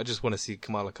takeaway from it. I just want to see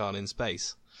Kamala Khan in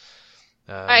space.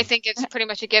 I think it's pretty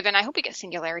much a given. I hope we get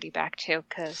Singularity back too,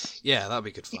 because that'd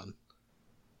be good fun.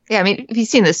 Yeah, I mean, if you've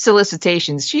seen the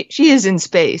solicitations, she is in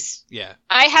space. Yeah.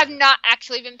 I have not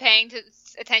actually been paying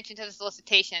attention to the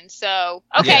solicitations, so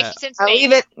okay, she's in space. I'll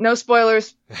leave it. No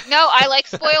spoilers. No, I like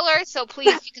spoilers, so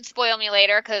please, you can spoil me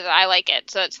later, because I like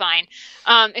it, so it's fine.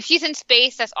 If she's in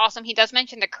space, that's awesome. He does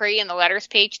mention the Kree in the letters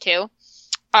page too.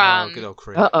 Good old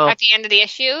Kree. At the end of the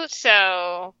issue,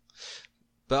 so.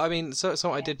 But I mean, so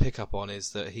what I did pick up on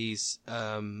is that he's,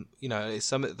 it's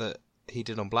something that he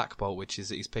did on Black Bolt, which is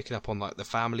that he's picking up on like the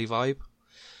family vibe.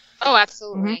 Oh,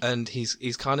 absolutely. Mm-hmm. And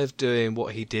he's kind of doing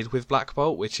what he did with Black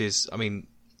Bolt, which is, I mean,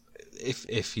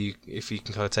 if you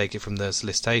can kind of take it from the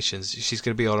solicitations, she's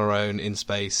going to be on her own in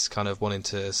space, kind of wanting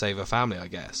to save her family, I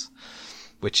guess,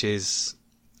 which is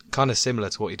kind of similar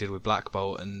to what he did with Black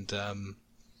Bolt. And I'm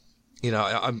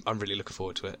really looking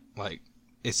forward to it. Like,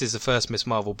 this is the first Miss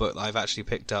Marvel book that I've actually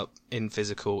picked up in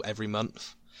physical every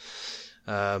month.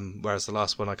 Whereas the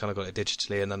last one I kind of got it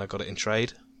digitally, and then I got it in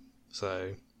trade.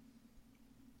 So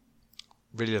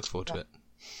really look forward to it.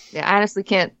 Yeah, I honestly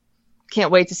can't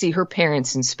wait to see her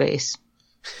parents in space.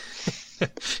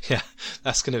 Yeah,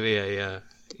 that's going to be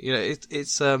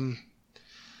it's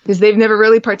because they've never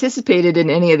really participated in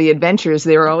any of the adventures.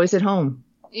 They were always at home.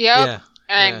 Yep. Yeah,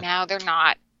 and now they're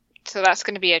not. So that's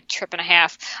going to be a trip and a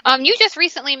half. You just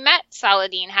recently met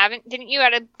Saladin, didn't you,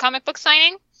 at a comic book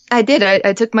signing? I did.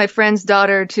 I took my friend's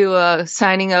daughter to a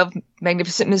signing of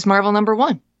Magnificent Ms. Marvel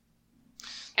 #1.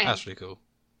 That's really cool.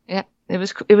 Yeah, it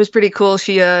was pretty cool.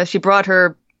 She brought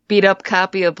her beat up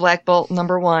copy of Black Bolt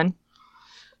 #1.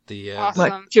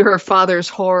 Awesome. To her father's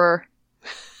horror.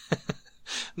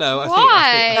 No,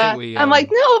 Why? I think we. I'm like,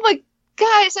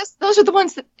 guys, those are the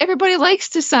ones that everybody likes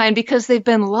to sign because they've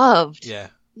been loved. Yeah.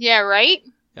 Yeah, right?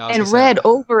 Yeah, and read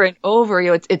over and over.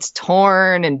 It's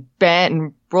torn and bent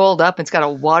and rolled up. And it's got a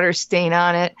water stain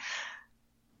on it.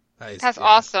 That's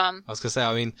awesome. I was gonna say,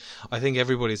 I mean, I think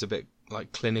everybody's a bit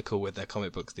like clinical with their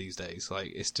comic books these days.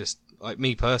 Like, it's just like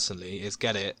me personally is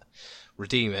get it,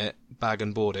 redeem it, bag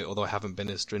and board it. Although I haven't been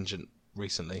as stringent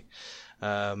recently.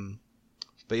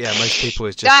 But yeah, most people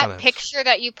is just that picture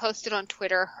that you posted on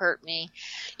Twitter hurt me.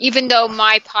 Even though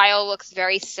my pile looks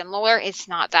very similar, it's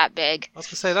not that big. I was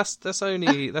gonna say that's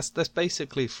only that's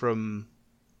basically from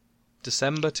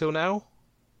December till now.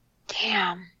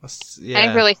 Damn.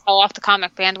 I really fell off the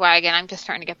comic bandwagon. I'm just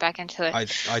starting to get back into it.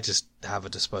 I just have a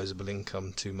disposable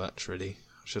income too much, really.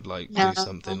 I should do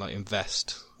something like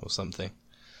invest or something.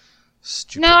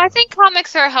 Stupid. No, I think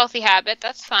comics are a healthy habit.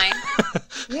 That's fine.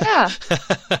 Yeah.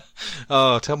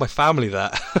 Oh, tell my family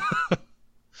that.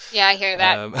 Yeah, I hear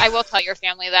that. I will tell your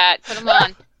family that. Put them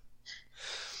on.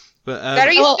 But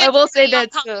Better you Well, I spend will say money on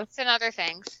that's, comics and other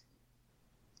things.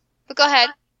 But go ahead.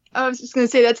 I was just going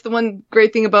to say that's the one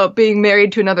great thing about being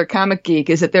married to another comic geek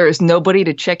is that there is nobody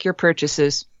to check your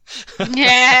purchases.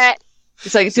 Yeah.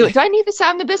 It's like, do I need this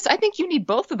omnibus? I think you need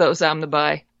both of those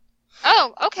omnibuy.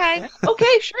 Oh, okay.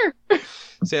 Okay, sure.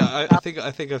 See, I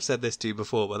think I've said this to you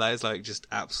before, but that is like just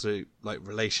absolute like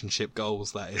relationship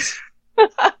goals. That is.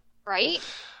 Right?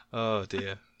 Oh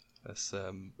dear. That's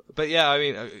But yeah, I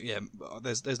mean, yeah.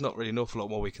 There's not really an awful lot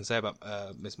more we can say about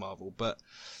Ms. Marvel, but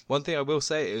one thing I will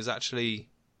say is actually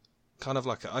kind of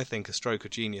like I think a stroke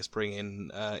of genius bringing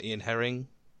Ian Herring.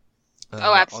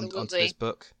 Absolutely. Onto this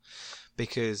book,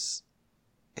 because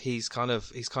he's kind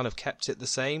of kept it the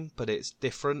same, but it's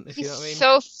different. If you know what I mean. He's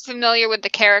so familiar with the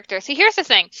character. See, here's the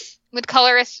thing with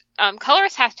colorists.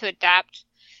 Colorists have to adapt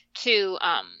to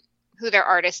who their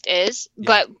artist is,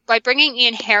 but by bringing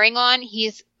Ian Herring on,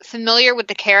 he's familiar with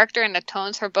the character and the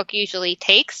tones her book usually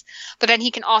takes. But then he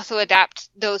can also adapt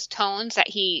those tones that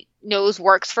he knows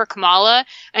works for Kamala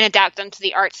and adapt them to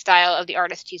the art style of the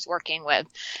artist he's working with.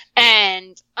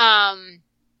 And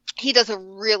he does a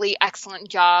really excellent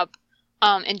job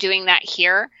in doing that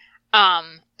here.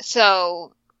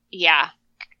 So yeah,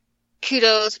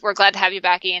 kudos. We're glad to have you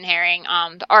back, Ian Herring.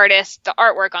 The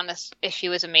artwork on this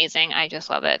issue is amazing. I just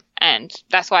love it. And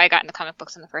that's why I got into comic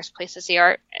books in the first place, is the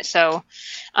art. So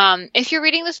if you're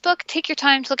reading this book, take your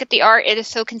time to look at the art. It is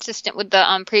so consistent with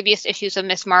the previous issues of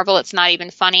Ms. Marvel. It's not even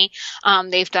funny.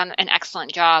 They've done an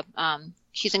excellent job.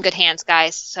 She's in good hands,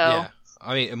 guys. So yeah,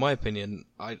 I mean, in my opinion,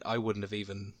 I wouldn't have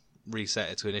even reset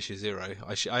it to an issue 0.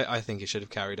 I think it should have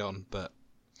carried on, but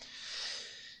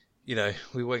you know,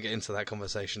 we won't get into that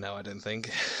conversation now, I don't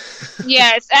think.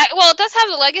 Yeah, well, it does have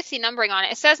the legacy numbering on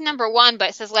it. It says number 1, but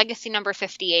it says legacy number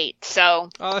 58. So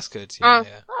oh, that's good. Yeah,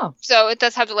 so it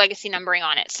does have the legacy numbering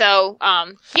on it. So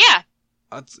yeah.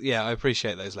 Yeah, I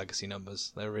appreciate those legacy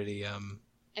numbers. They're really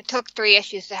It took 3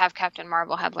 issues to have Captain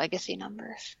Marvel have legacy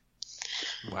numbers.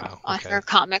 Wow. On Okay. her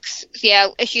comics. Yeah,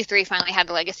 issue 3 finally had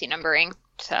the legacy numbering.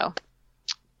 So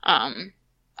I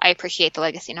appreciate the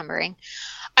legacy numbering.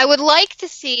 I would like to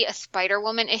see a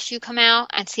Spider-Woman issue come out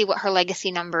and see what her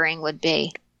legacy numbering would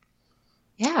be.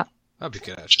 Yeah. That'd be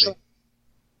good, actually.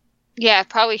 Yeah,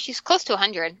 probably. She's close to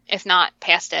 100, if not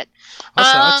past it.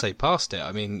 I'd say past it.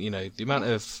 I mean, you know, the amount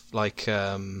of like.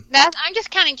 I'm just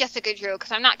counting Jessica Drew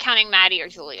because I'm not counting Maddie or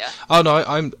Julia. Oh no,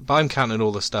 I'm counting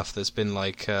all the stuff that's been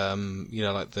like, you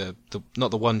know, like the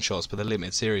not the one shots, but the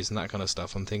limited series and that kind of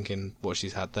stuff. I'm thinking what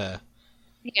she's had there.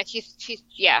 Yeah, she's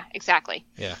yeah, exactly.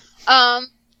 Yeah.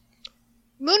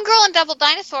 Moon Girl and Devil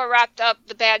Dinosaur wrapped up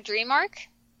the Bad Dream arc.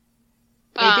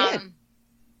 They did.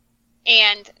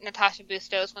 And Natasha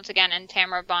Bustos, once again, and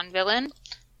Tamara Bonvillain.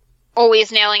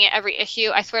 Always nailing it every issue.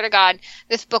 I swear to God,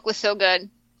 this book was so good.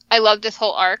 I loved this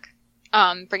whole arc.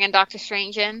 Bringing Doctor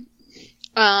Strange in.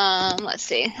 Let's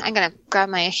see. I'm going to grab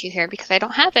my issue here because I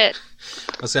don't have it.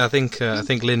 I think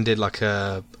Lynn did like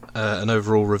an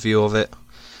overall review of it.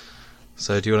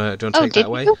 So do you want to take that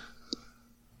away?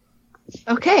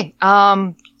 Okay.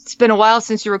 It's been a while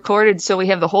since you recorded, so we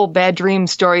have the whole Bad Dream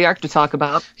story arc to talk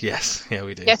about, Yes, yeah,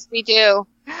 we do. Yes, we do.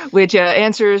 which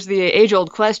answers the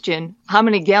age-old question, how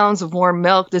many gallons of warm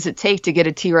milk does it take to get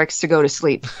a T-Rex to go to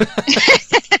sleep?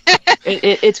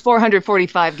 It's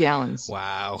 445 gallons.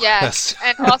 Wow. Yes.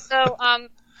 And also,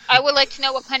 I would like to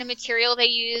know what kind of material they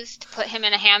used to put him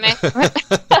in a hammock. And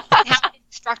how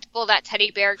indestructible that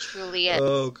teddy bear truly is.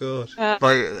 Oh god.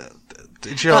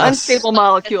 Unstable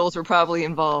molecules were probably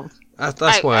involved.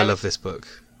 That's why I love this book.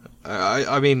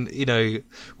 I mean, you know,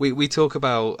 we talk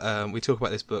about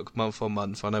this book month on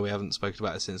month. I know we haven't spoken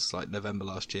about it since like November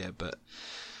last year, but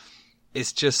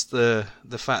it's just the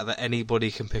fact that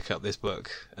anybody can pick up this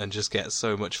book and just get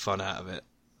so much fun out of it.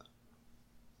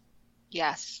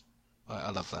 Yes.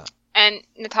 I love that. And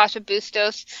Natasha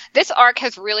Bustos, this arc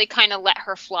has really kind of let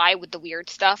her fly with the weird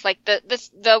stuff. Like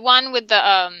the one with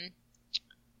the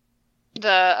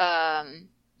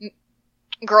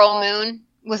Girl Moon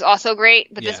was also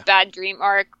great, but this Bad Dream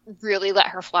arc really let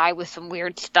her fly with some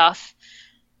weird stuff.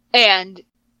 And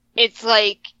it's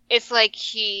like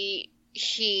she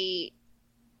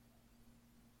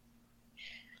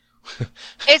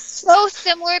it's so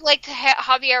similar like to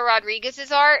Javier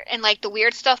Rodriguez's art and like the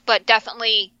weird stuff, but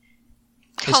definitely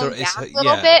toned down a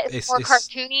little bit. It's more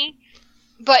cartoony,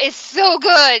 but it's so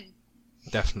good.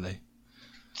 Definitely.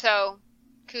 So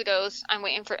kudos. I'm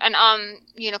waiting for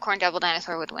Unicorn Devil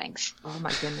Dinosaur with wings. Oh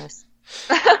my goodness.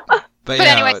 But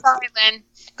Anyway, sorry, Lynn.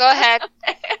 Go ahead.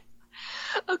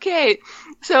 Okay,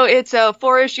 so it's a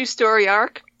 4-issue story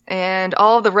arc, and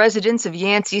all the residents of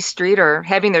Yancey Street are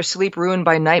having their sleep ruined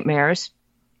by nightmares.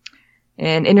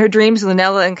 And in her dreams,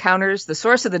 Lunella encounters the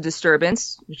source of the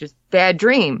disturbance, which is Bad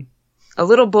Dream, a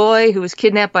little boy who was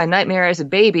kidnapped by Nightmare as a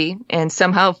baby and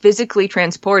somehow physically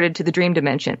transported to the dream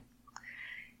dimension.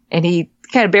 And he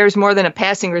kind of bears more than a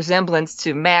passing resemblance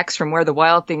to Max from Where the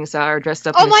Wild Things Are, dressed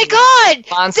up Oh in my God!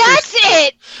 monsters. That's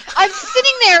it! I'm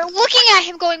sitting there looking at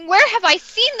him going, where have I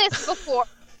seen this before?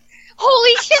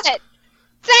 Holy shit!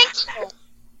 Thank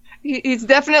you! He's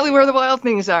definitely Where the Wild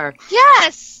Things Are.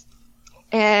 Yes!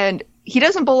 And he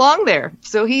doesn't belong there,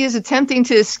 so he is attempting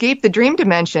to escape the dream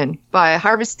dimension by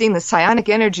harvesting the psionic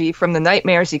energy from the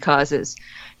nightmares he causes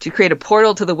to create a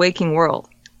portal to the waking world.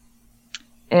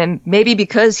 And maybe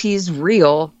because he's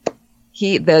real,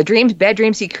 bad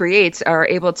dreams he creates are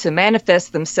able to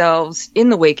manifest themselves in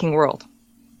the waking world.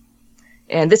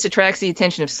 And this attracts the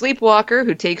attention of Sleepwalker,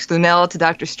 who takes Lunella to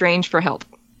Dr. Strange for help.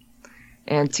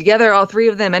 And together, all three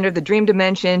of them enter the dream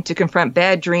dimension to confront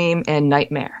Bad Dream and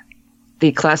Nightmare,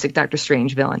 the classic Dr.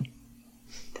 Strange villain.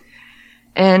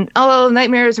 And although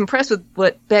Nightmare is impressed with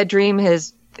what Bad Dream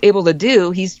is able to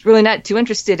do, he's really not too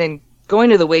interested in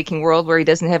going to the waking world where he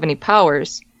doesn't have any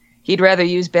powers. He'd rather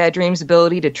use Bad Dream's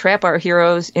ability to trap our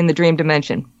heroes in the dream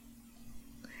dimension.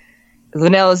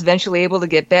 Lunella is eventually able to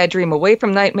get Bad Dream away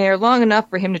from Nightmare long enough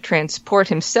for him to transport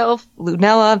himself,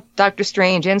 Lunella, Dr.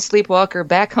 Strange, and Sleepwalker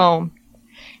back home.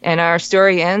 And our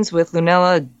story ends with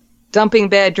Lunella dumping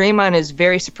Bad Dream on his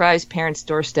very surprised parents'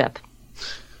 doorstep.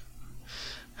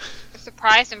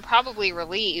 Surprised and probably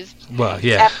relieved. Well,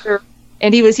 yeah.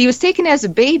 And he was taken as a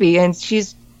baby, and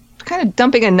she's kind of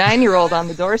dumping a 9-year-old on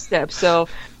the doorstep. So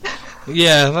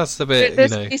Yeah, that's the bit,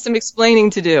 there's be some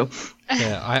explaining to do.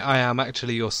 Yeah, I am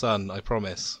actually your son, I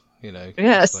promise.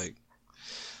 Yes.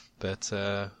 But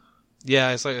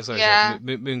yeah, it's like Yeah.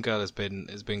 Moon Girl has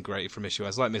been great from issue.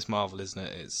 It's like Miss Marvel, isn't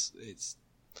it? It's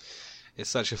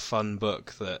such a fun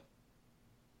book that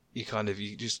you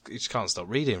just can't stop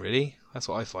reading. Really, that's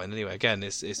what I find. Anyway, again,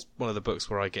 it's one of the books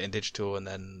where I get in digital and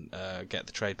then get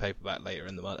the trade paperback later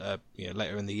in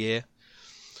the year.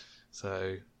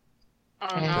 So.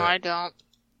 Oh no, I don't.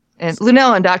 And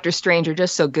Lunella and Doctor Strange are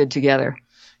just so good together.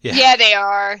 Yeah, they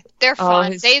are. They're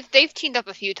fun. his- They've teamed up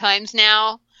a few times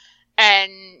now,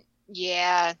 and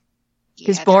yeah.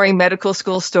 His boring medical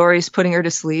school stories putting her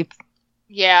to sleep.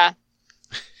 Yeah.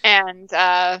 And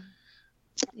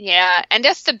yeah, and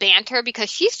just the banter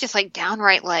because she's just like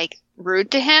downright like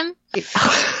rude to him. And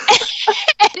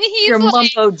he's Your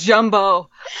like, mumbo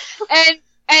jumbo.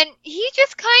 and he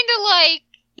just kind of like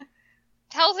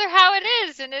tells her how it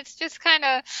is, and it's just kind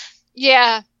of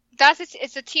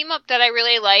it's a team up that I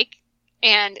really like,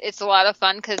 and it's a lot of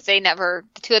fun because the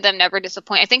two of them never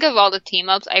disappoint. I think of all the team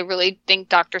ups, I really think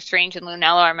Doctor Strange and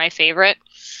Lunella are my favorite.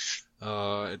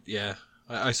 Yeah.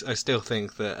 I still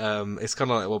think that it's kind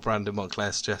of like what Brandon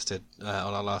Montclair suggested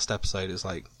on our last episode. It's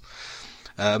like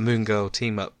a Moon Girl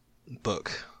team up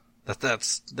book.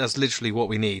 That's literally what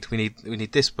we need. We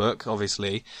need this book,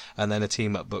 obviously, and then a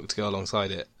team up book to go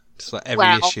alongside it. Just like every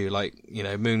issue, like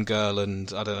Moon Girl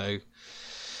and I don't know.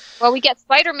 Well, we get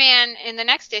Spider-Man in the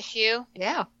next issue.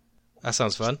 Yeah. That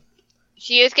sounds fun.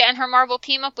 She is getting her Marvel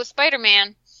team up with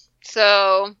Spider-Man,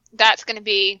 so that's going to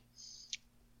be.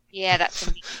 Yeah, that's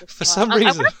going to be. For some reason,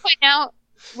 I want to point out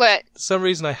what. For some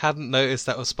reason, I hadn't noticed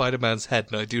that was Spider-Man's head,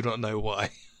 and I do not know why.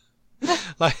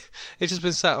 Like it's just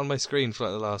been sat on my screen for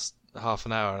like the last half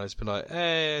an hour, and I've been like,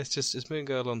 "Hey, it's Moon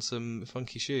Girl on some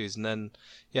funky shoes," and then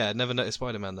I never noticed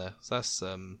Spider-Man there. So that's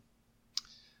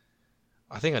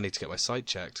I think I need to get my site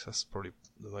checked. That's probably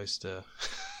the most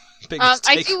biggest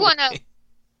I do want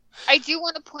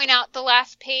to point out the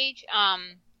last page,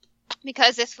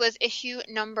 because this was issue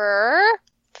number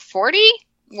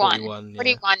 41.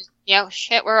 41. Yeah,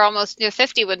 shit, we're almost near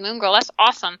 50 with Moon Girl. That's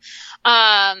awesome.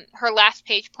 Her last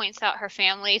page points out her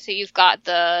family. So you've got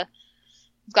the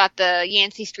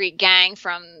Yancey Street gang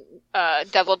from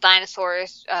Devil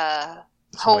Dinosaurs,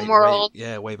 Homeworld.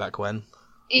 Way back when.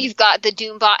 You've got the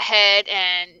Doombot head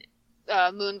and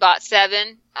Moonbot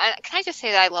 7. Can I just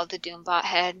say that I love the Doombot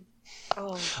head?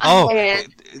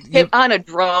 Him on a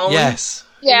drone. Yes.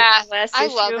 Yeah, Last I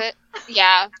issue. love it.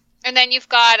 Yeah. And then you've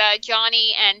got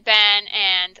Johnny and Ben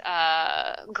and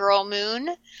Girl Moon.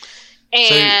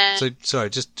 And So sorry,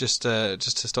 just to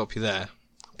stop you there,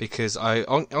 because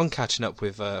on catching up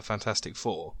with Fantastic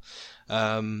Four,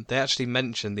 they actually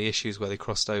mentioned the issues where they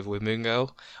crossed over with Moon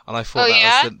Girl, and I thought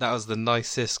that was the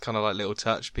nicest kind of like little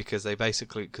touch, because they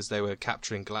basically, because they were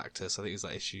capturing Galactus, I think it was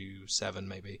like issue 7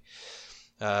 maybe.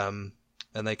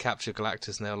 and they capture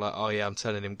Galactus, and they're like, "Oh yeah, I'm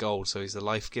turning him gold, so he's the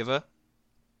life giver."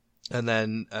 And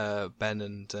then Ben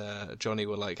and Johnny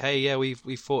were like, "Hey, yeah, we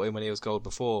fought him when he was gold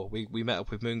before. We met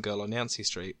up with Moon Girl on Yancey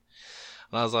Street."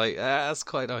 And I was like, "That's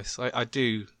quite nice. I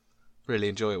do really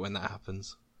enjoy it when that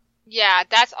happens." Yeah,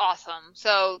 that's awesome.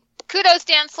 So kudos,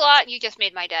 Dan Slott. You just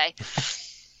made my day.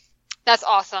 That's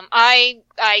awesome. I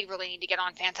really need to get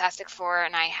on Fantastic Four,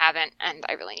 and I haven't, and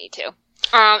I really need to.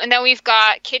 And then we've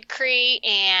got Kid Kree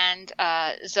and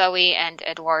Zoe and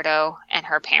Eduardo and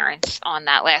her parents on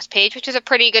that last page, which is a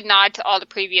pretty good nod to all the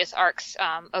previous arcs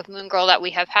of Moon Girl that we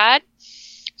have had.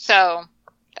 So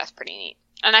that's pretty neat.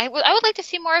 And I would like to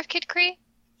see more of Kid Kree.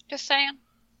 Just saying.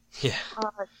 Yeah.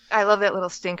 I love that little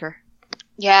stinker.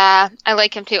 Yeah, I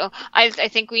like him too. I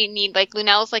think we need, like,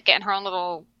 Lunelle's like getting her own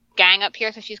little gang up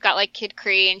here, so she's got like Kid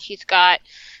Kree and she's got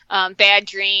Bad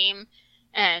Dream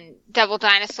and Devil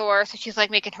Dinosaur, so she's like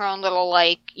making her own little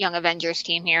like Young Avengers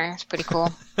team here. It's pretty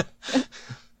cool.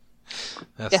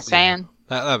 Just saying.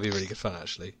 That'd be really good fun,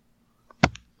 actually.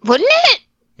 Wouldn't it?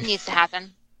 It needs to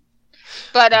happen.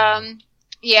 But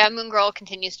yeah, Moon Girl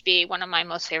continues to be one of my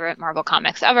most favorite Marvel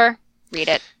comics ever. Read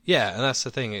it. Yeah, and that's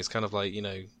the thing. It's kind of like, you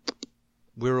know,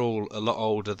 we're all a lot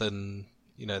older than,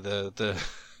 you know, the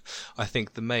I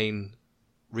think the main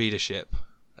readership.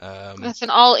 It's an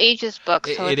all ages book,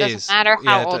 so it doesn't matter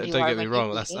how old you are. Don't get me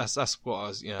wrong. That's what I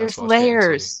was. You know, there's that's what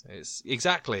layers. It's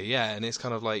exactly, yeah, and it's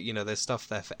kind of like, you know, there's stuff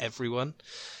there for everyone.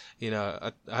 You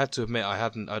know, I have to admit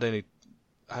I'd only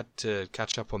had to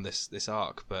catch up on this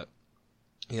arc, but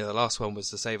you know, the last one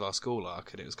was the Save Our School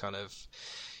arc, and it was kind of,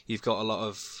 you've got a lot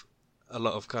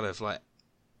of kind of like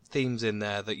themes in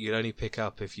there that you'd only pick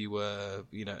up if you were,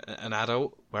 you know, an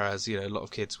adult, whereas, you know, a lot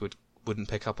of kids wouldn't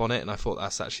pick up on it, and I thought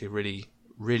that's actually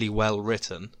really well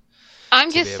written.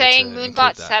 I'm just saying,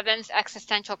 Moonbot 7's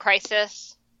existential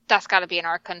crisis, that's got to be an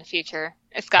arc in the future.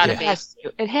 It's got to be.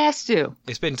 It has to.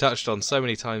 It's been touched on so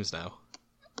many times now.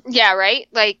 Yeah, right?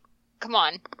 Like, come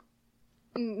on.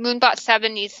 Moonbot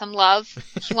 7 needs some love.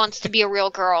 She wants to be a real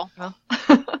girl.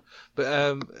 But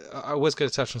I was going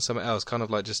to touch on something else, kind of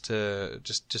like just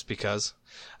because.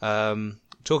 Talking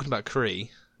about Kree,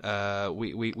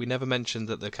 we never mentioned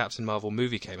that the Captain Marvel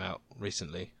movie came out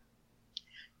recently.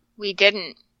 We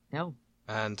didn't. No.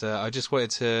 And I just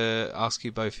wanted to ask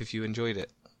you both if you enjoyed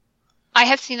it. I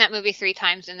have seen that movie 3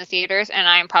 times in the theaters, and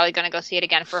I am probably going to go see it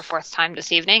again for a 4th time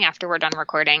this evening after we're done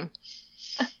recording.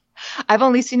 I've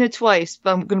only seen it twice,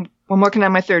 but I'm working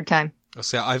on my 3rd time.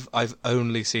 See, I've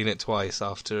only seen it twice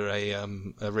after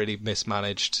a really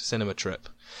mismanaged cinema trip.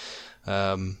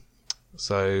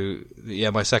 So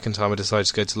yeah, my 2nd time I decided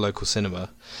to go to local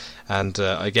cinema, and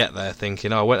I get there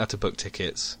thinking, I won't have to book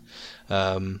tickets.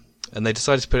 And they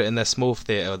decided to put it in their small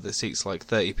theatre that seats like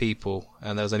 30 people,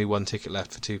 and there was only 1 ticket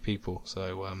left for 2 people.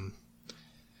 So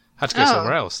had to go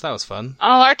somewhere else. That was fun.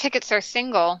 Oh, our tickets are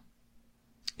single.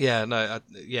 Yeah, no,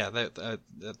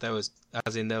 there was,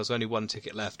 as in there was only 1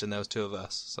 ticket left, and there was 2 of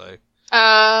us. So.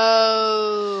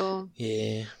 Oh.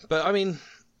 Yeah, but I mean,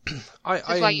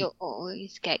 That's why you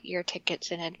always get your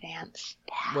tickets in advance.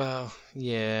 Well,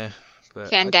 yeah. But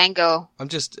Fandango. I'm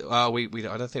just, I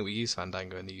don't think we use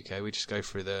Fandango in the UK. We just go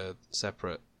through the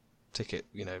separate ticket,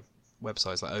 you know,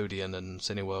 websites like Odeon and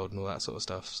Cineworld and all that sort of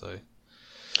stuff. So,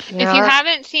 if you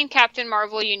haven't seen Captain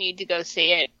Marvel, you need to go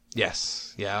see it.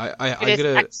 Yes, yeah, I'm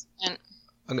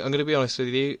gonna be honest with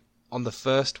you. On the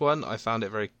first one, I found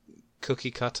it very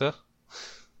cookie cutter.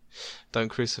 Don't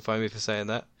crucify me for saying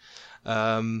that.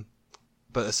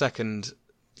 But the second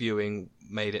viewing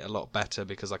made it a lot better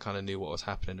because I kind of knew what was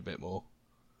happening a bit more.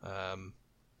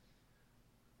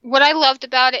 What I loved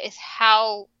about it is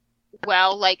how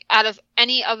well, like, out of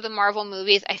any of the Marvel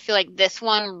movies, I feel like this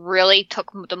one really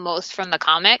took the most from the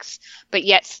comics, but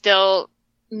yet still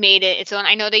made it its own.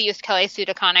 I know they used Kelly Sue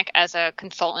DeConnick as a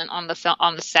consultant on the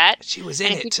set. She was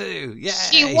in it too. Yeah,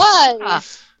 she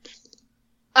was.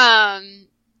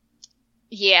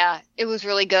 Yeah, it was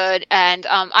really good, and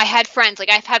I had friends, like,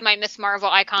 I've had my Miss Marvel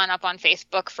icon up on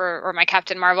Facebook or my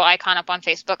Captain Marvel icon up on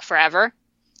Facebook forever.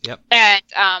 Yep. And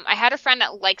I had a friend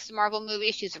that likes the Marvel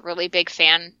movies. She's a really big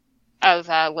fan of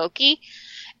Loki,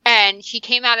 and she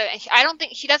came out of. I don't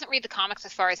think she doesn't read the comics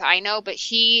as far as I know, but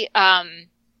she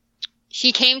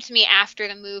came to me after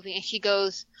the movie and she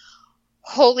goes,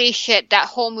 "Holy shit, that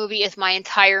whole movie is my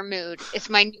entire mood. It's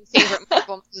my new favorite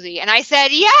Marvel movie." And I said,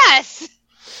 "Yes."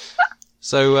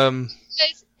 So,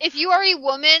 if you are a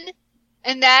woman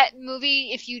in that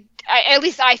movie, at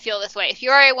least I feel this way. If you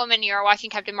are a woman, you are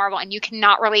watching Captain Marvel, and you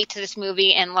cannot relate to this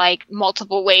movie in like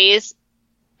multiple ways,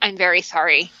 I'm very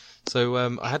sorry. So,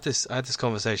 I had this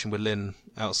conversation with Lynn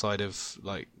outside of,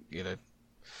 like, you know,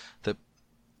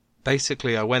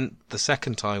 basically I went the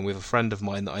second time with a friend of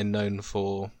mine that I'd known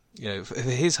for, for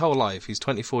his whole life. He's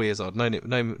 24 years old, known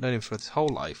him for his whole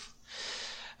life.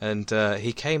 And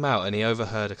he came out and he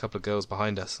overheard a couple of girls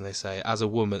behind us, and they say, as a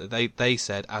woman, they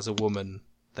said as a woman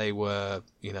they were,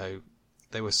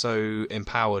 they were so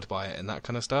empowered by it and that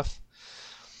kind of stuff.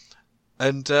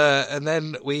 And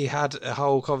then we had a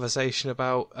whole conversation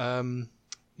about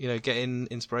getting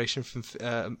inspiration from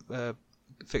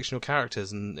fictional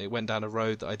characters, and it went down a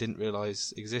road that I didn't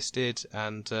realise existed.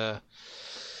 And put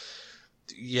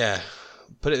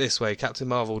it this way, Captain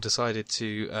Marvel decided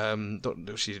to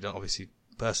she didn't obviously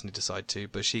personally decide to,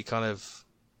 but she kind of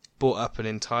brought up an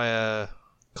entire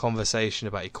conversation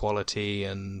about equality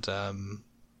and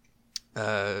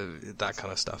that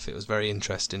kind of stuff. It was very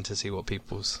interesting to see what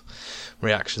people's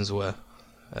reactions were.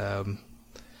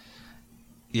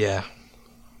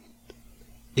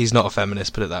 He's not a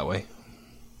feminist, put it that way.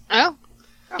 Oh,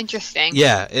 interesting.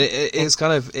 Yeah, it's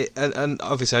kind of, and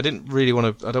obviously I don't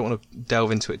want to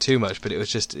delve into it too much, but it was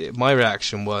just, my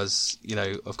reaction was,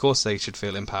 of course they should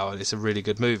feel empowered. It's a really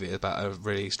good movie about a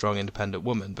really strong, independent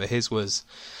woman, but his was,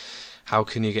 how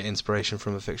can you get inspiration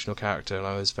from a fictional character? And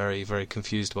I was very, very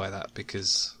confused by that,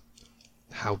 because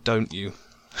how don't you?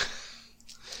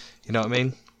 You know what I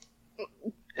mean?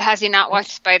 Has he not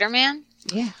watched Spider-Man?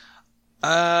 Yeah.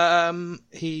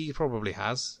 He probably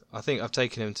has. I think I've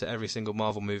taken him to every single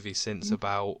Marvel movie since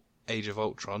about Age of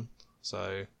Ultron.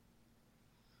 So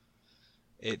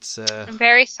it's I'm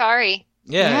very sorry.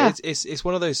 Yeah. It's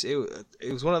one of those. It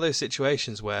was one of those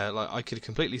situations where like I could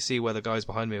completely see where the guys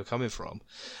behind me were coming from,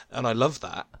 and I love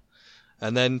that.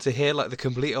 And then to hear like the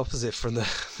complete opposite from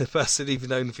the person you've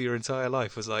known for your entire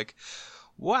life was like,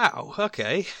 wow,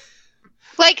 okay.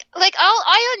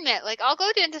 I admit, I'll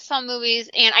go into some movies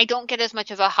and I don't get as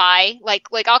much of a high. Like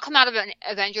I'll come out of an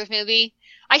Avengers movie.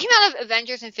 I came out of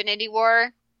Avengers Infinity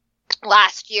War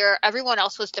last year. Everyone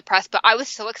else was depressed, but I was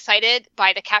so excited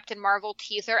by the Captain Marvel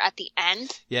teaser at the end.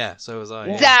 Yeah, so was I.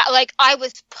 Yeah. That, I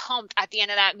was pumped at the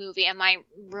end of that movie, and my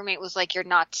roommate was like, "You're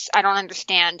nuts. I don't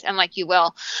understand." I'm like, "You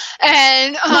will."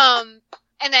 And,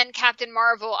 and then Captain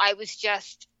Marvel, I was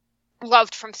just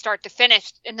loved from start to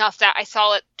finish enough that I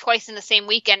saw it twice in the same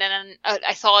weekend, and then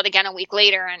I saw it again a week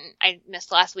later, and I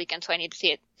missed last weekend, so I need to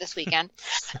see it this weekend.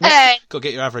 Go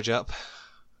get your average up.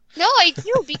 No, I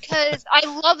do, because I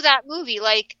love that movie.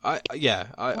 I still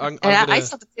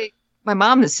have to take my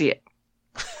mom to see it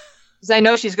because I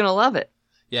know she's going to love it.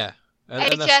 Yeah,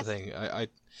 and that's the thing.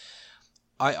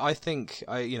 I think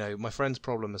my friend's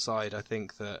problem aside, I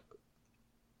think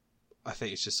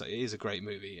it's just, it is a great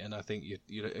movie, and I think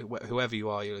whoever you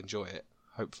are, you'll enjoy it.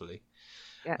 Hopefully.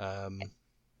 Yeah.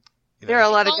 There are a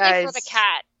lot of guys. For the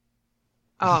cat.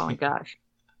 Oh my gosh.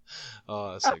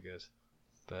 Oh, that's so good.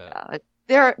 But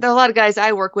there are a lot of guys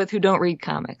I work with who don't read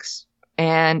comics,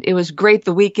 and it was great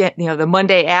the weekend, the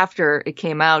Monday after it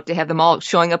came out, to have them all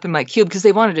showing up in my cube because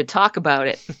they wanted to talk about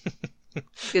it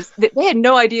because they had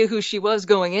no idea who she was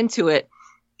going into it.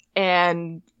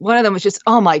 And one of them was just,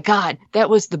 oh my God, that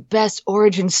was the best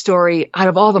origin story out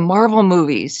of all the Marvel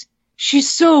movies. She's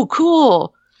so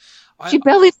cool. She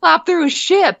belly flopped through a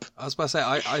ship. I was about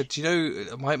to say, do you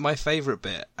know, my favourite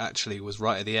bit actually was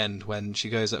right at the end when she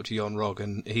goes up to Jon Rog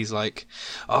and he's like,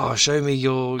 oh, show me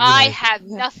your... I have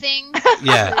nothing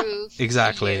to prove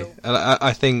exactly. to you. And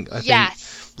I think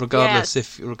Yes.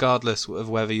 regardless of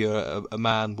whether you're a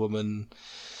man, woman,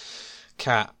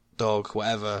 cat, dog,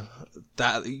 whatever,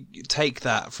 take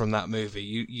that from that movie.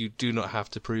 You do not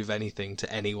have to prove anything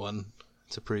to anyone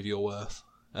to prove your worth.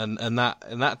 And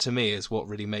that to me is what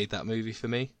really made that movie for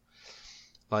me.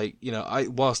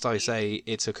 Whilst I say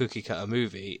it's a cookie cutter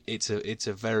movie, it's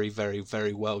a very, very,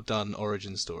 very well done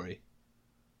origin story.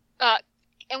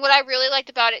 And what I really liked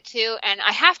about it too, and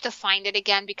I have to find it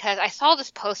again because I saw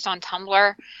this post on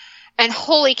Tumblr, and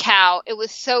holy cow, it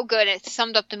was so good. It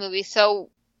summed up the movie so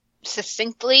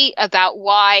succinctly about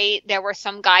why there were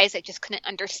some guys that just couldn't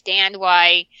understand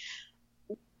why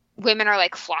women are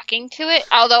flocking to it.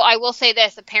 Although I will say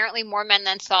this, apparently more men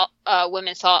than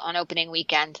women saw it on opening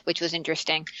weekend, which was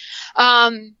interesting.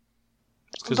 Because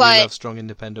we love strong,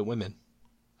 independent women.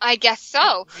 I guess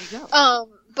so. There you go.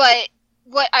 But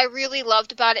what I really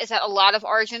loved about it is that a lot of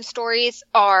origin stories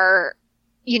are,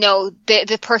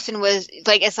 the person was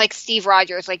it's like Steve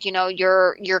Rogers,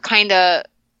 you're kind of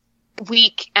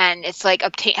weak, and it's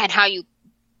obtain and how you,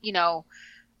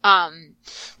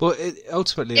 well,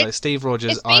 ultimately, Steve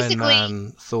Rogers, Iron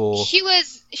Man, Thor. She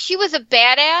was a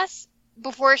badass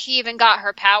before she even got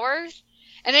her powers,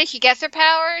 and then she gets her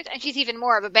powers, and she's even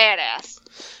more of a badass.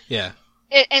 Yeah.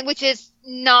 And which is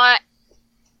not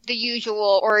the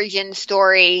usual origin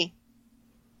story.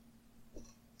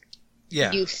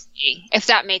 Yeah. you see, if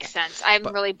that makes sense. I'm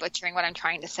really butchering what I'm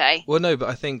trying to say. Well, no, but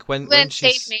I think when Lynn,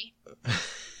 she's... save me.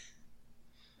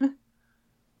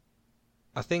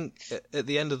 I think at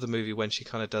the end of the movie, when she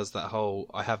kind of does that whole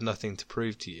 "I have nothing to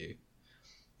prove to you,"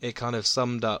 it kind of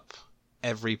summed up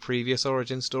every previous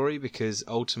origin story, because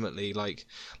ultimately, like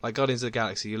Guardians of the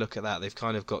Galaxy, you look at that, they've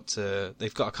kind of got to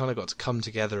come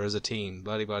together as a team,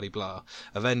 blah blah blah.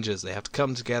 Avengers, they have to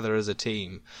come together as a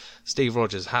team. Steve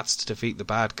Rogers has to defeat the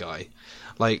bad guy.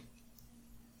 Like,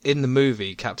 in the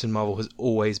movie, Captain Marvel has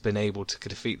always been able to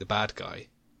defeat the bad guy.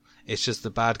 It's just the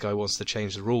bad guy wants to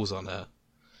change the rules on her.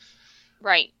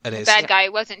 Right. And the bad guy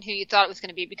wasn't who you thought it was going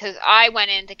to be, because I went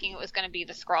in thinking it was going to be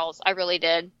the Skrulls. I really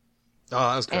did. Oh,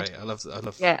 that was great. I love.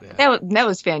 Yeah, that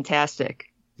was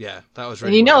fantastic. Yeah, that was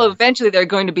really. And eventually they're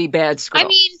going to be bad Skrulls. I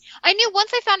mean, I knew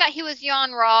once I found out he was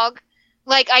Jan Rog,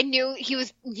 like, I knew he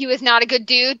was not a good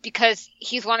dude because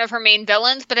he's one of her main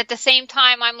villains. But at the same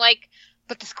time, I'm like,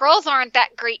 but the Skrulls aren't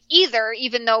that great either,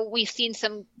 even though we've seen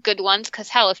some good ones. Because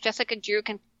hell, if Jessica Drew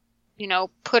can,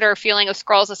 put her feeling of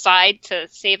Skrulls aside to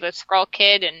save a Skrull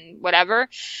kid and whatever,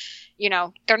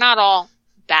 they're not all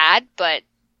bad, but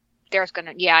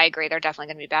I agree, they're definitely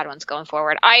gonna be bad ones going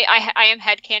forward. I am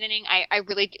headcanoning. I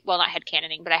really, well, not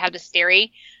headcanoning, but I have this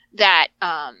theory that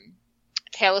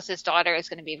Talos' daughter is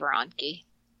gonna be Veronki.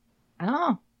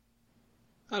 Oh.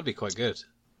 That'd be quite good.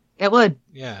 It would.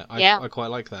 Yeah, I quite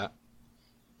like that.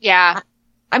 Yeah.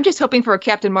 I'm just hoping for a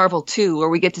Captain Marvel 2, where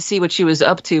we get to see what she was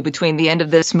up to between the end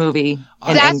of this movie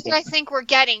and That's what I think we're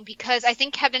getting, because I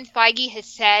think Kevin Feige has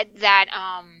said that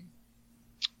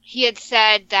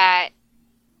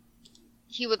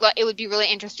it would be really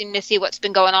interesting to see what's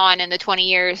been going on in the 20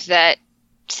 years that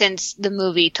since the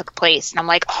movie took place. And I'm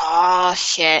like, oh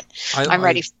shit, I'm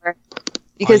ready for it.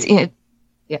 Because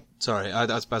sorry, I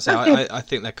was about to say, I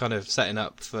think they're kind of setting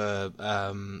up for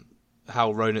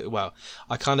how Ronan. Well,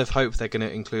 I kind of hope they're going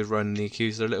to include Ronan the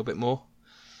Accuser a little bit more.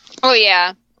 Oh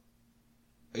yeah.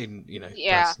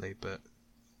 Personally, but.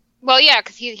 Well, yeah,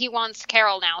 because he wants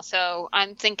Carol now, so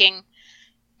I'm thinking.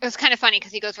 It was kind of funny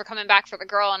because he goes, "We're coming back for the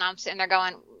girl," and I'm sitting there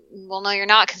going, "Well, no, you're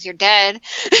not, because you're dead."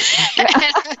 And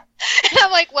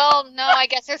I'm like, "Well, no, I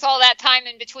guess there's all that time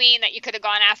in between that you could have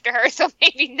gone after her, so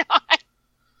maybe not."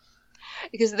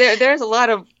 Because there's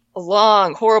a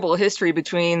long, horrible history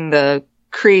between the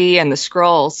Kree and the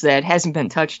Skrulls that hasn't been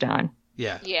touched on.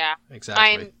 Yeah,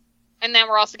 exactly. And then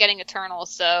we're also getting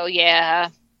Eternals, so yeah,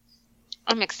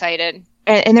 I'm excited.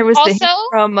 And there was also, the hint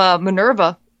from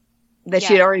Minerva that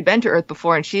she had already been to Earth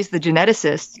before, and she's the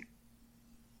geneticist.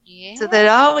 Yeah. So that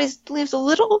always leaves a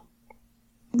little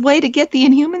way to get the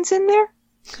Inhumans in there.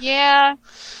 Yeah.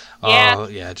 Oh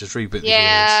yeah, just reboot the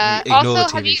universe. Ignore Also, the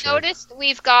TV have you show. noticed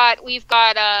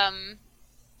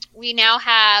we now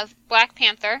have Black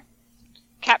Panther,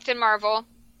 Captain Marvel,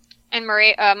 and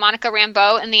Monica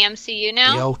Rambeau in the MCU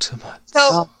now. The Ultimates.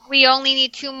 So we only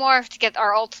need 2 more to get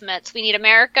our Ultimates. We need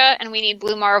America and we need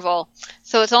Blue Marvel.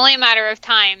 So it's only a matter of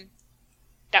time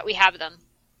that we have them.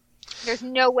 There's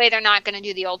no way they're not going to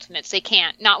do the Ultimates. They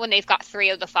can't. Not when they've got 3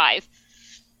 of the 5.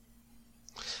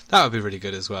 That would be really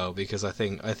good as well, because I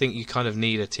think you kind of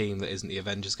need a team that isn't the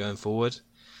Avengers going forward.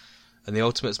 And the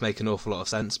Ultimates make an awful lot of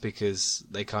sense because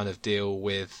they kind of deal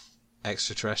with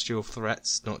extraterrestrial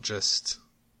threats, not just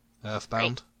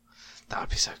Earthbound. Right. That would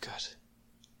be so good.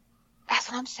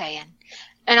 That's what I'm saying.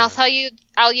 And I'll tell you,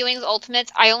 Al Ewing's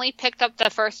Ultimates, I only picked up the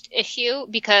first issue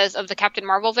because of the Captain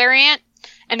Marvel variant,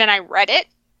 and then I read it,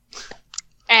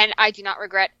 and I do not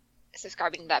regret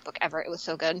subscribing to that book ever. It was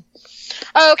so good.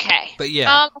 Okay. But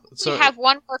yeah. We have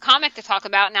one more comic to talk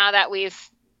about now that we've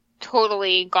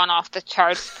totally gone off the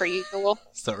charts per usual.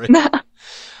 Sorry.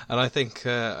 And I think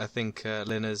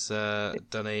Lynn has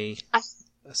done a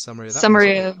summary of that.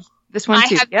 Summary of this one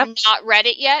too. I have not read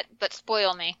it yet, but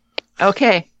spoil me.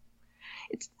 Okay.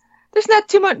 There's not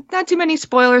too many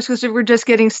spoilers because we're just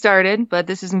getting started, but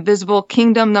this is Invisible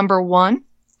Kingdom #1.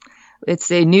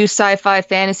 It's a new sci-fi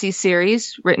fantasy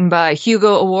series written by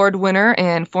Hugo Award winner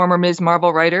and former Ms.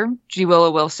 Marvel writer G.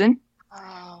 Willow Wilson.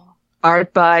 Oh.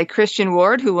 Art by Christian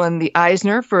Ward, who won the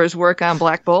Eisner for his work on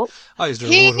Black Bolt. Eisner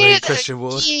Award winning Christian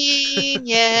Ward.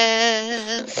 Genius.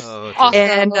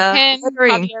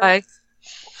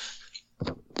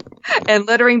 And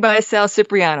lettering by Sal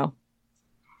Cipriano.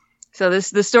 So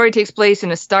the story takes place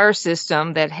in a star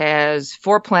system that has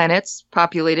 4 planets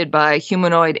populated by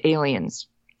humanoid aliens.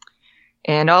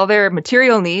 And all their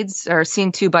material needs are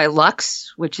seen to by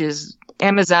Lux, which is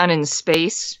Amazon in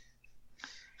space.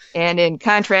 And in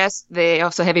contrast, they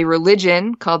also have a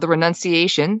religion called the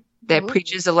Renunciation that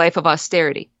preaches a life of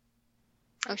austerity.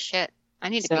 Oh, shit. I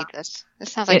need to read this.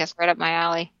 This sounds like it's right up my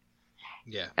alley.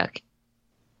 Yeah. Okay.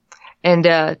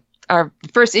 And our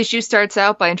first issue starts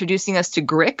out by introducing us to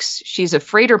Grix. She's a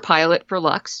freighter pilot for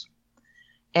Lux.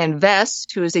 And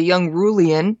Vest, who is a young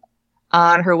Rulian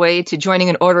on her way to joining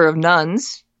an order of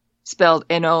nuns, spelled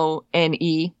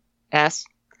Nones,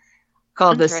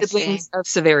 called the Siblings of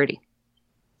Severity.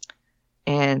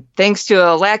 And thanks to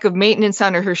a lack of maintenance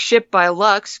on her ship by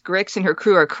Lux, Grix and her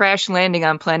crew are crash landing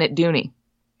on planet Dooney.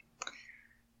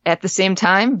 At the same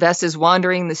time, Vess is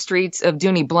wandering the streets of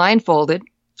Dooney blindfolded,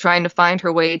 trying to find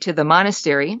her way to the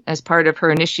monastery as part of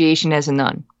her initiation as a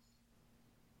nun.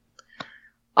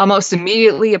 Almost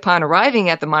immediately upon arriving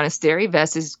at the monastery,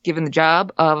 Vess is given the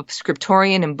job of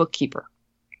scriptorian and bookkeeper.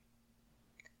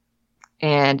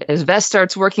 And as Vess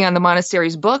starts working on the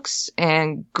monastery's books,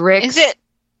 and Grix...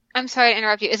 I'm sorry to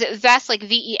interrupt you. Is it Vess, like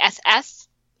Vess?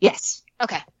 Yes.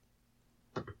 Okay.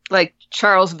 Like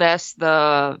Charles Vess,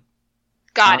 the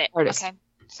Got it. artist. Okay.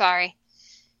 Sorry.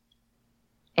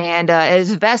 And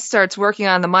as Vess starts working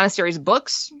on the monastery's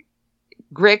books,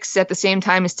 Grix at the same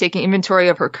time is taking inventory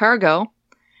of her cargo,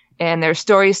 and their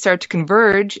stories start to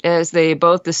converge as they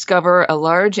both discover a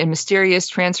large and mysterious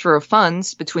transfer of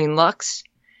funds between Lux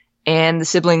and the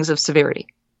Siblings of Severity.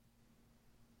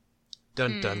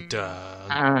 Dun dun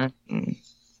dun.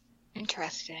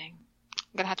 Interesting.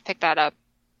 I'm gonna have to pick that up.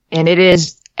 And it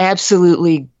is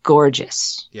absolutely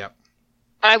gorgeous. Yep.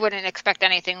 I wouldn't expect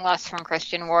anything less from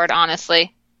Christian Ward,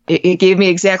 honestly. It gave me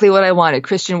exactly what I wanted.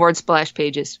 Christian Ward splash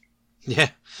pages. Yeah.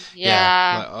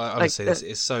 Yeah. Honestly, this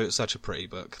is such a pretty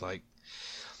book. Like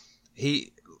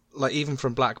even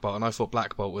from Black Bolt, and I thought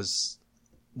Black Bolt was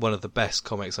one of the best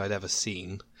comics I'd ever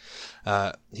seen.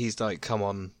 He's like come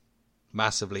on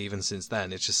massively even since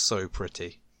then. It's just so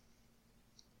pretty.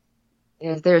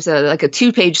 Yeah, there's a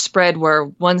 2-page spread where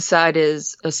one side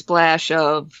is a splash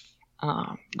of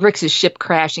Grix's ship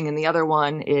crashing, and the other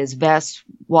one is Vess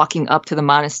walking up to the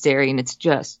monastery, and it's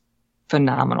just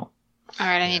phenomenal. All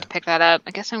right, I need to pick that up.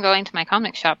 I guess I'm going to my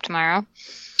comic shop tomorrow.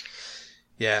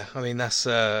 Yeah, I mean that's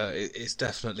it's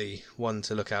definitely one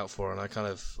to look out for, and I kind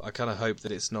of hope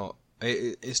that it's not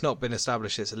been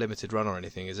established it's a limited run or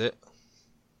anything, is it?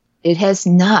 It has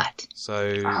not.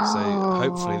 So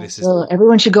hopefully this is. Well,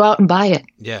 everyone should go out and buy it.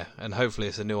 Yeah, and hopefully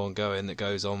it's a new ongoing that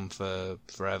goes on for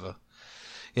forever.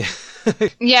 Yeah.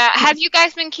 Yeah. Have you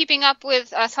guys been keeping up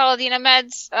with Saladin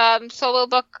Ahmed's solo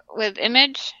book with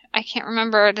Image? I can't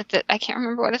remember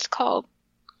what it's called.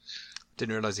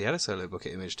 Didn't realize he had a solo book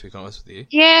at Image, to be honest with you.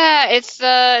 Yeah, it's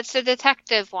the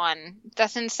detective one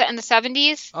that's set in the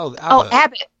 70s. Oh, Abbott. Oh,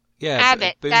 Abbott. Yeah,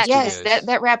 Abbott. Yes,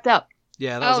 that wrapped up.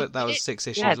 Yeah, that was 6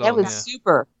 issues long. That was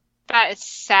super. That is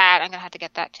sad. I'm gonna have to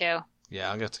get that too.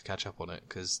 Yeah, I'm going to have to catch up on it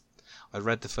because I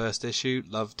read the first issue,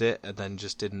 loved it, and then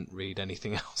just didn't read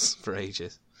anything else for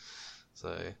ages. So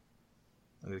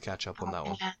I'm going to catch up on that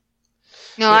one.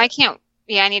 No, I can't.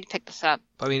 Yeah, I need to pick this up.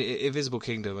 I mean, Invisible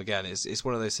Kingdom again. It's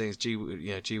one of those things. G.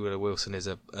 Willow Wilson is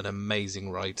an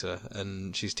amazing writer,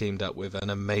 and she's teamed up with an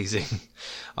amazing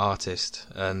artist.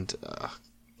 And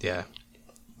yeah.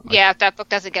 Yeah, if that book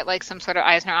doesn't get like some sort of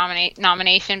Eisner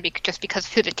nomination just because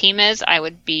of who the team is, I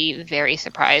would be very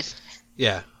surprised.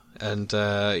 Yeah, and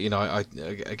I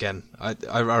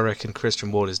reckon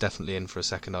Christian Ward is definitely in for a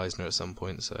second Eisner at some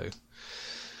point. So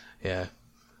yeah,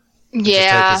 yeah,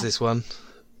 just hope it's this one.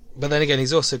 But then again,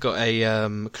 he's also got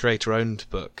a creator-owned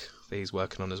book that he's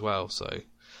working on as well. So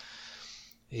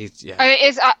he's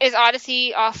Is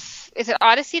Odyssey off? Is it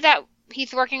Odyssey that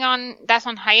he's working on? That's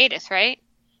on hiatus, right?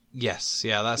 Yes,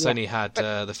 yeah, that's only had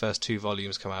the first 2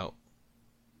 volumes come out.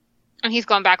 And he's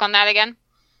going back on that again?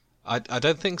 I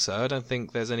don't think so. I don't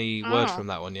think there's any word from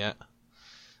that one yet.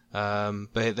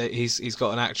 But he's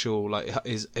got an actual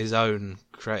his own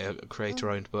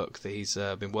creator-owned book that he's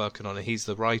been working on, and he's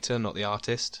the writer, not the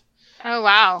artist. Oh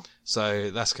wow!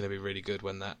 So that's going to be really good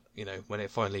when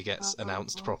it finally gets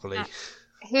announced properly.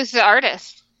 Who's the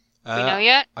artist? Do we know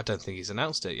yet? I don't think he's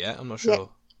announced it yet. I'm not sure. Yeah.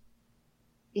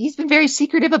 He's been very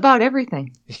secretive about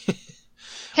everything.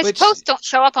 His posts don't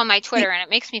show up on my Twitter, and it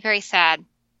makes me very sad.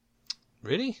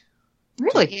 Really?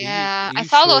 Really? Yeah, I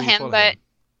follow him, but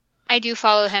I do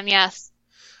follow him, yes.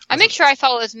 I make sure I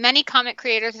follow as many comic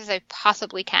creators as I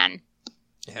possibly can.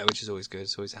 Yeah, which is always good.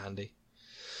 It's always handy.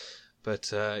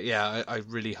 But I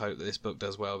really hope that this book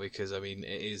does well because, I mean,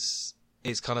 it's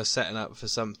kind of setting up for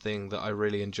something that I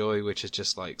really enjoy, which is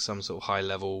just like some sort of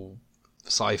high-level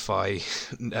sci-fi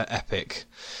epic,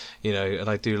 and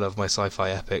I do love my sci-fi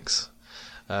epics.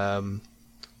 I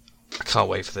can't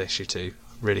wait for the issue 2.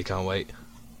 Really can't wait.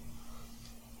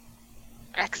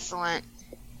 Excellent.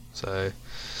 So,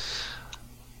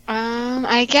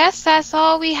 I guess that's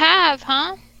all we have,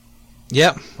 huh?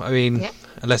 yeah. I mean,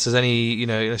 Unless there's any,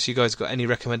 unless you guys got any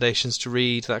recommendations to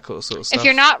read, that sort of stuff. If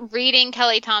you're not reading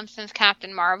Kelly Thompson's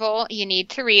Captain Marvel, you need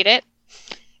to read it.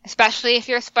 Especially if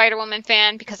you're a Spider-Woman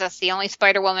fan, because that's the only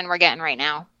Spider-Woman we're getting right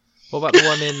now. What about the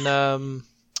one in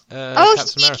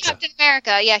Captain America? Captain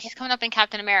America. Yeah, she's coming up in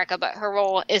Captain America, but her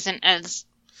role isn't as...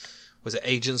 Was it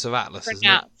Agents of Atlas, isn't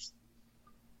it?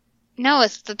 No,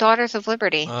 it's the Daughters of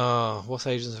Liberty. Oh, what's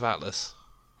Agents of Atlas?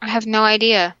 I have no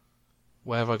idea.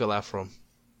 Where have I got that from?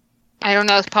 I don't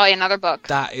know, it's probably another book.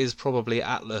 That is probably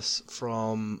Atlas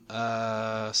from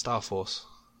Star Force.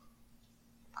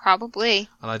 Probably.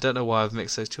 And I don't know why I've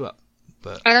mixed those two up.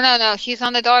 But I don't know, no. She's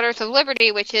on the Daughters of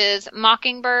Liberty, which is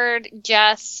Mockingbird,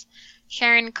 Jess,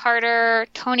 Sharon Carter,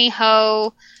 Tony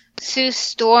Ho, Sue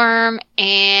Storm,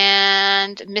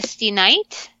 and Misty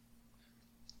Knight.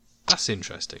 That's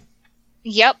interesting.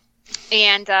 Yep.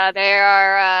 And they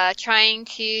are trying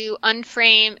to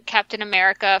unframe Captain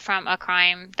America from a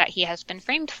crime that he has been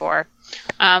framed for.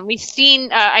 We've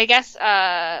seen, I guess,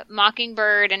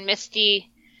 Mockingbird and Misty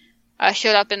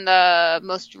showed up in the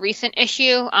most recent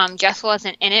issue. Jess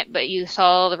wasn't in it, but you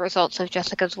saw the results of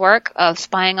Jessica's work of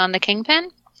spying on the Kingpin.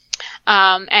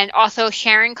 And also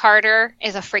Sharon Carter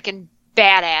is a freaking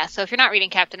badass. So if you're not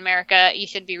reading Captain America, you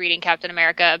should be reading Captain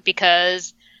America,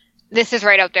 because this is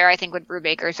right up there, I think, with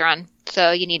Brubaker's run.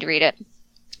 So you need to read it.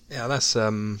 Yeah, that's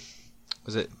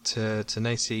was it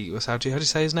Ta-Nehisi? How do you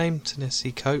say his name?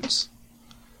 Ta-Nehisi Coates.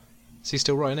 Is he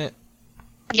still writing it?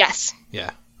 Yes.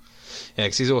 Yeah. Yeah,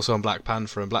 because he's also on Black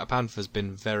Panther, and Black Panther's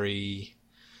been very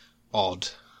odd,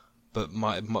 but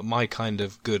my kind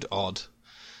of good odd.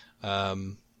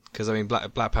 Because I mean,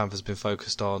 Black Panther's been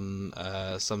focused on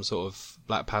some sort of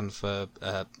Black Panther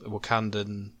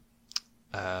Wakandan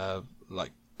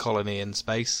like colony in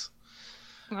space,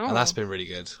 and that's been really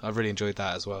good. I've really enjoyed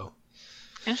that as well.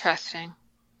 Interesting.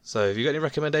 So, have you got any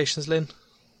recommendations, Lynn?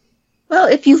 Well,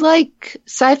 if you like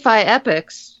sci-fi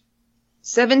epics,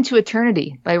 Seven to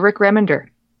Eternity by Rick Remender.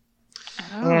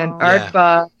 And art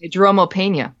by Jerome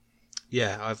Pena.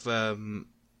 Yeah, I've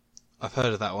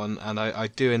heard of that one, and I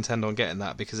do intend on getting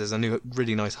that, because there's a new,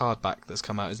 really nice hardback that's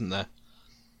come out, isn't there?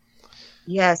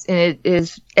 Yes, and it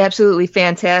is absolutely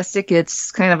fantastic.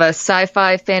 It's kind of a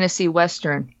sci-fi fantasy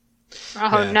western.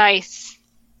 Oh, Yeah. Nice.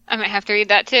 I might have to read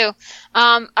that too.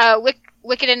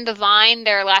 Wicked and Divine,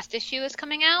 their last issue is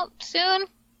coming out soon.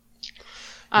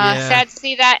 Sad to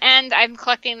see that end. I'm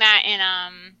collecting that in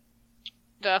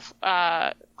the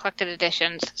collected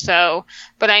editions. So,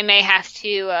 but I may have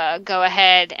to go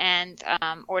ahead and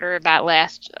order that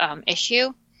last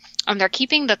issue. They're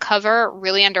keeping the cover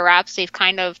really under wraps. They've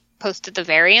kind of posted the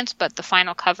variants, but the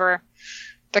final cover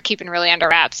they're keeping really under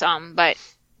wraps. But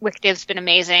Wicked's been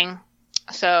amazing.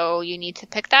 So you need to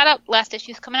pick that up. Last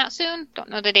issue's coming out soon. Don't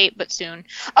know the date, but soon.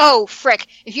 Oh, frick.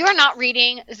 If you are not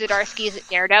reading Zdarsky's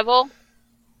Daredevil,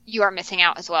 you are missing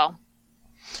out as well.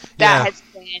 That has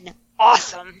been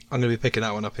awesome. I'm going to be picking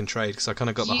that one up in trade, because I kind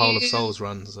of got the Whole of Souls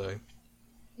run, so...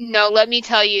 No, let me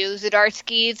tell you,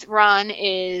 Zdarsky's run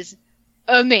is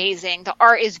amazing. The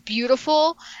art is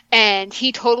beautiful, and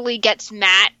he totally gets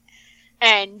Matt,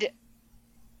 and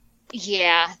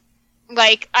yeah.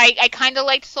 Like, I kind of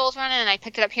liked Souls Run, and I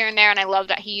picked it up here and there, and I love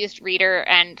that he used Reader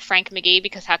and Frank McGee,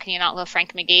 because how can you not love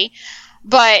Frank McGee?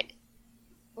 But,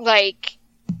 like...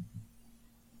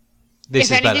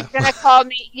 This if is anything's better. gonna call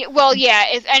me, well, yeah.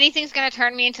 If anything's gonna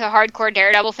turn me into a hardcore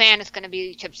Daredevil fan, it's gonna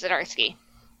be Chip Zdarsky.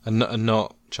 And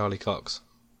not Charlie Cox.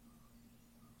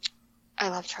 I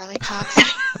love Charlie Cox.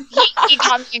 he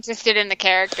got me interested in the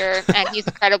character, and he's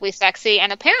incredibly sexy.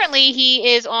 And apparently,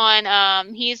 he is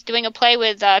on. He's doing a play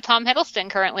with Tom Hiddleston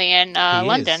currently in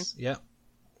London. Yeah.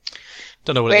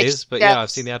 Don't know what it is, but yeah,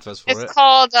 I've seen the adverts for it. It's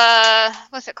called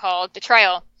what's it called?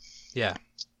 Betrayal. Yeah.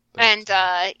 And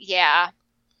yeah.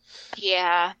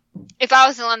 If I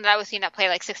was in London, I would have seen that play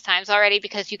like 6 times already,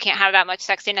 because you can't have that much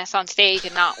sexiness on stage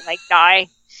and not like die.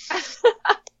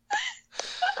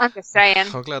 I'm just saying.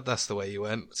 I'm glad that's the way you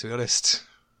went, to be honest.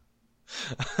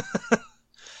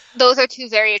 Those are 2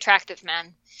 very attractive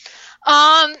men.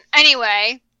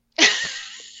 Anyway.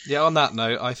 Yeah, on that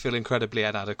note, I feel incredibly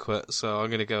inadequate, so I'm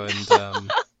going to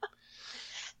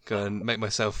go and make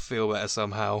myself feel better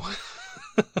somehow.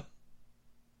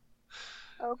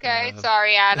 Okay,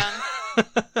 sorry,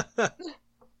 Adam.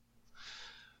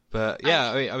 But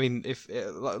yeah, I mean, if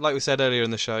like we said earlier in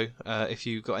the show, if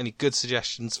you've got any good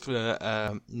suggestions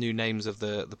for new names of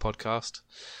the podcast,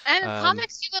 and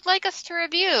comics you would like us to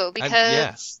review,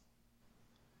 because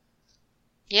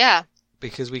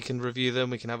because we can review them,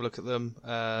 we can have a look at them.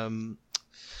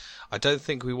 I don't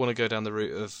think we want to go down the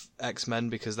route of X-Men,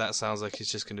 because that sounds like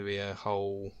it's just going to be a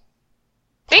whole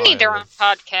They need their pile own of-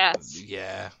 podcasts.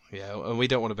 Yeah, and we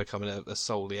don't want to become a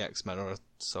solely X-Men or a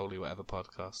solely whatever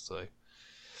podcast. So,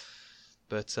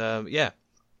 but yeah.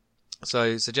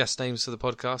 So suggest names for the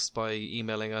podcast by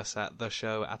emailing us at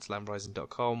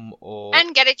theshow@atalanrising.com or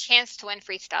And get a chance to win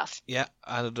free stuff. yeah,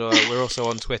 and we're also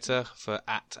on Twitter for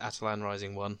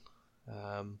 @AtalanRising1.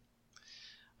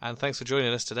 And thanks for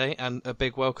joining us today, and a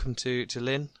big welcome to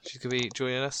Lynn. She's going to be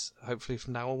joining us hopefully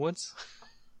from now onwards.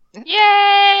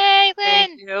 Yay,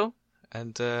 Thank Lynn! you.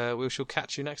 And we shall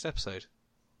catch you next episode.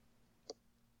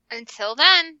 Until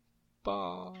then,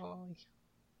 Bye.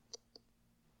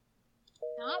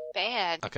 not bad. Okay.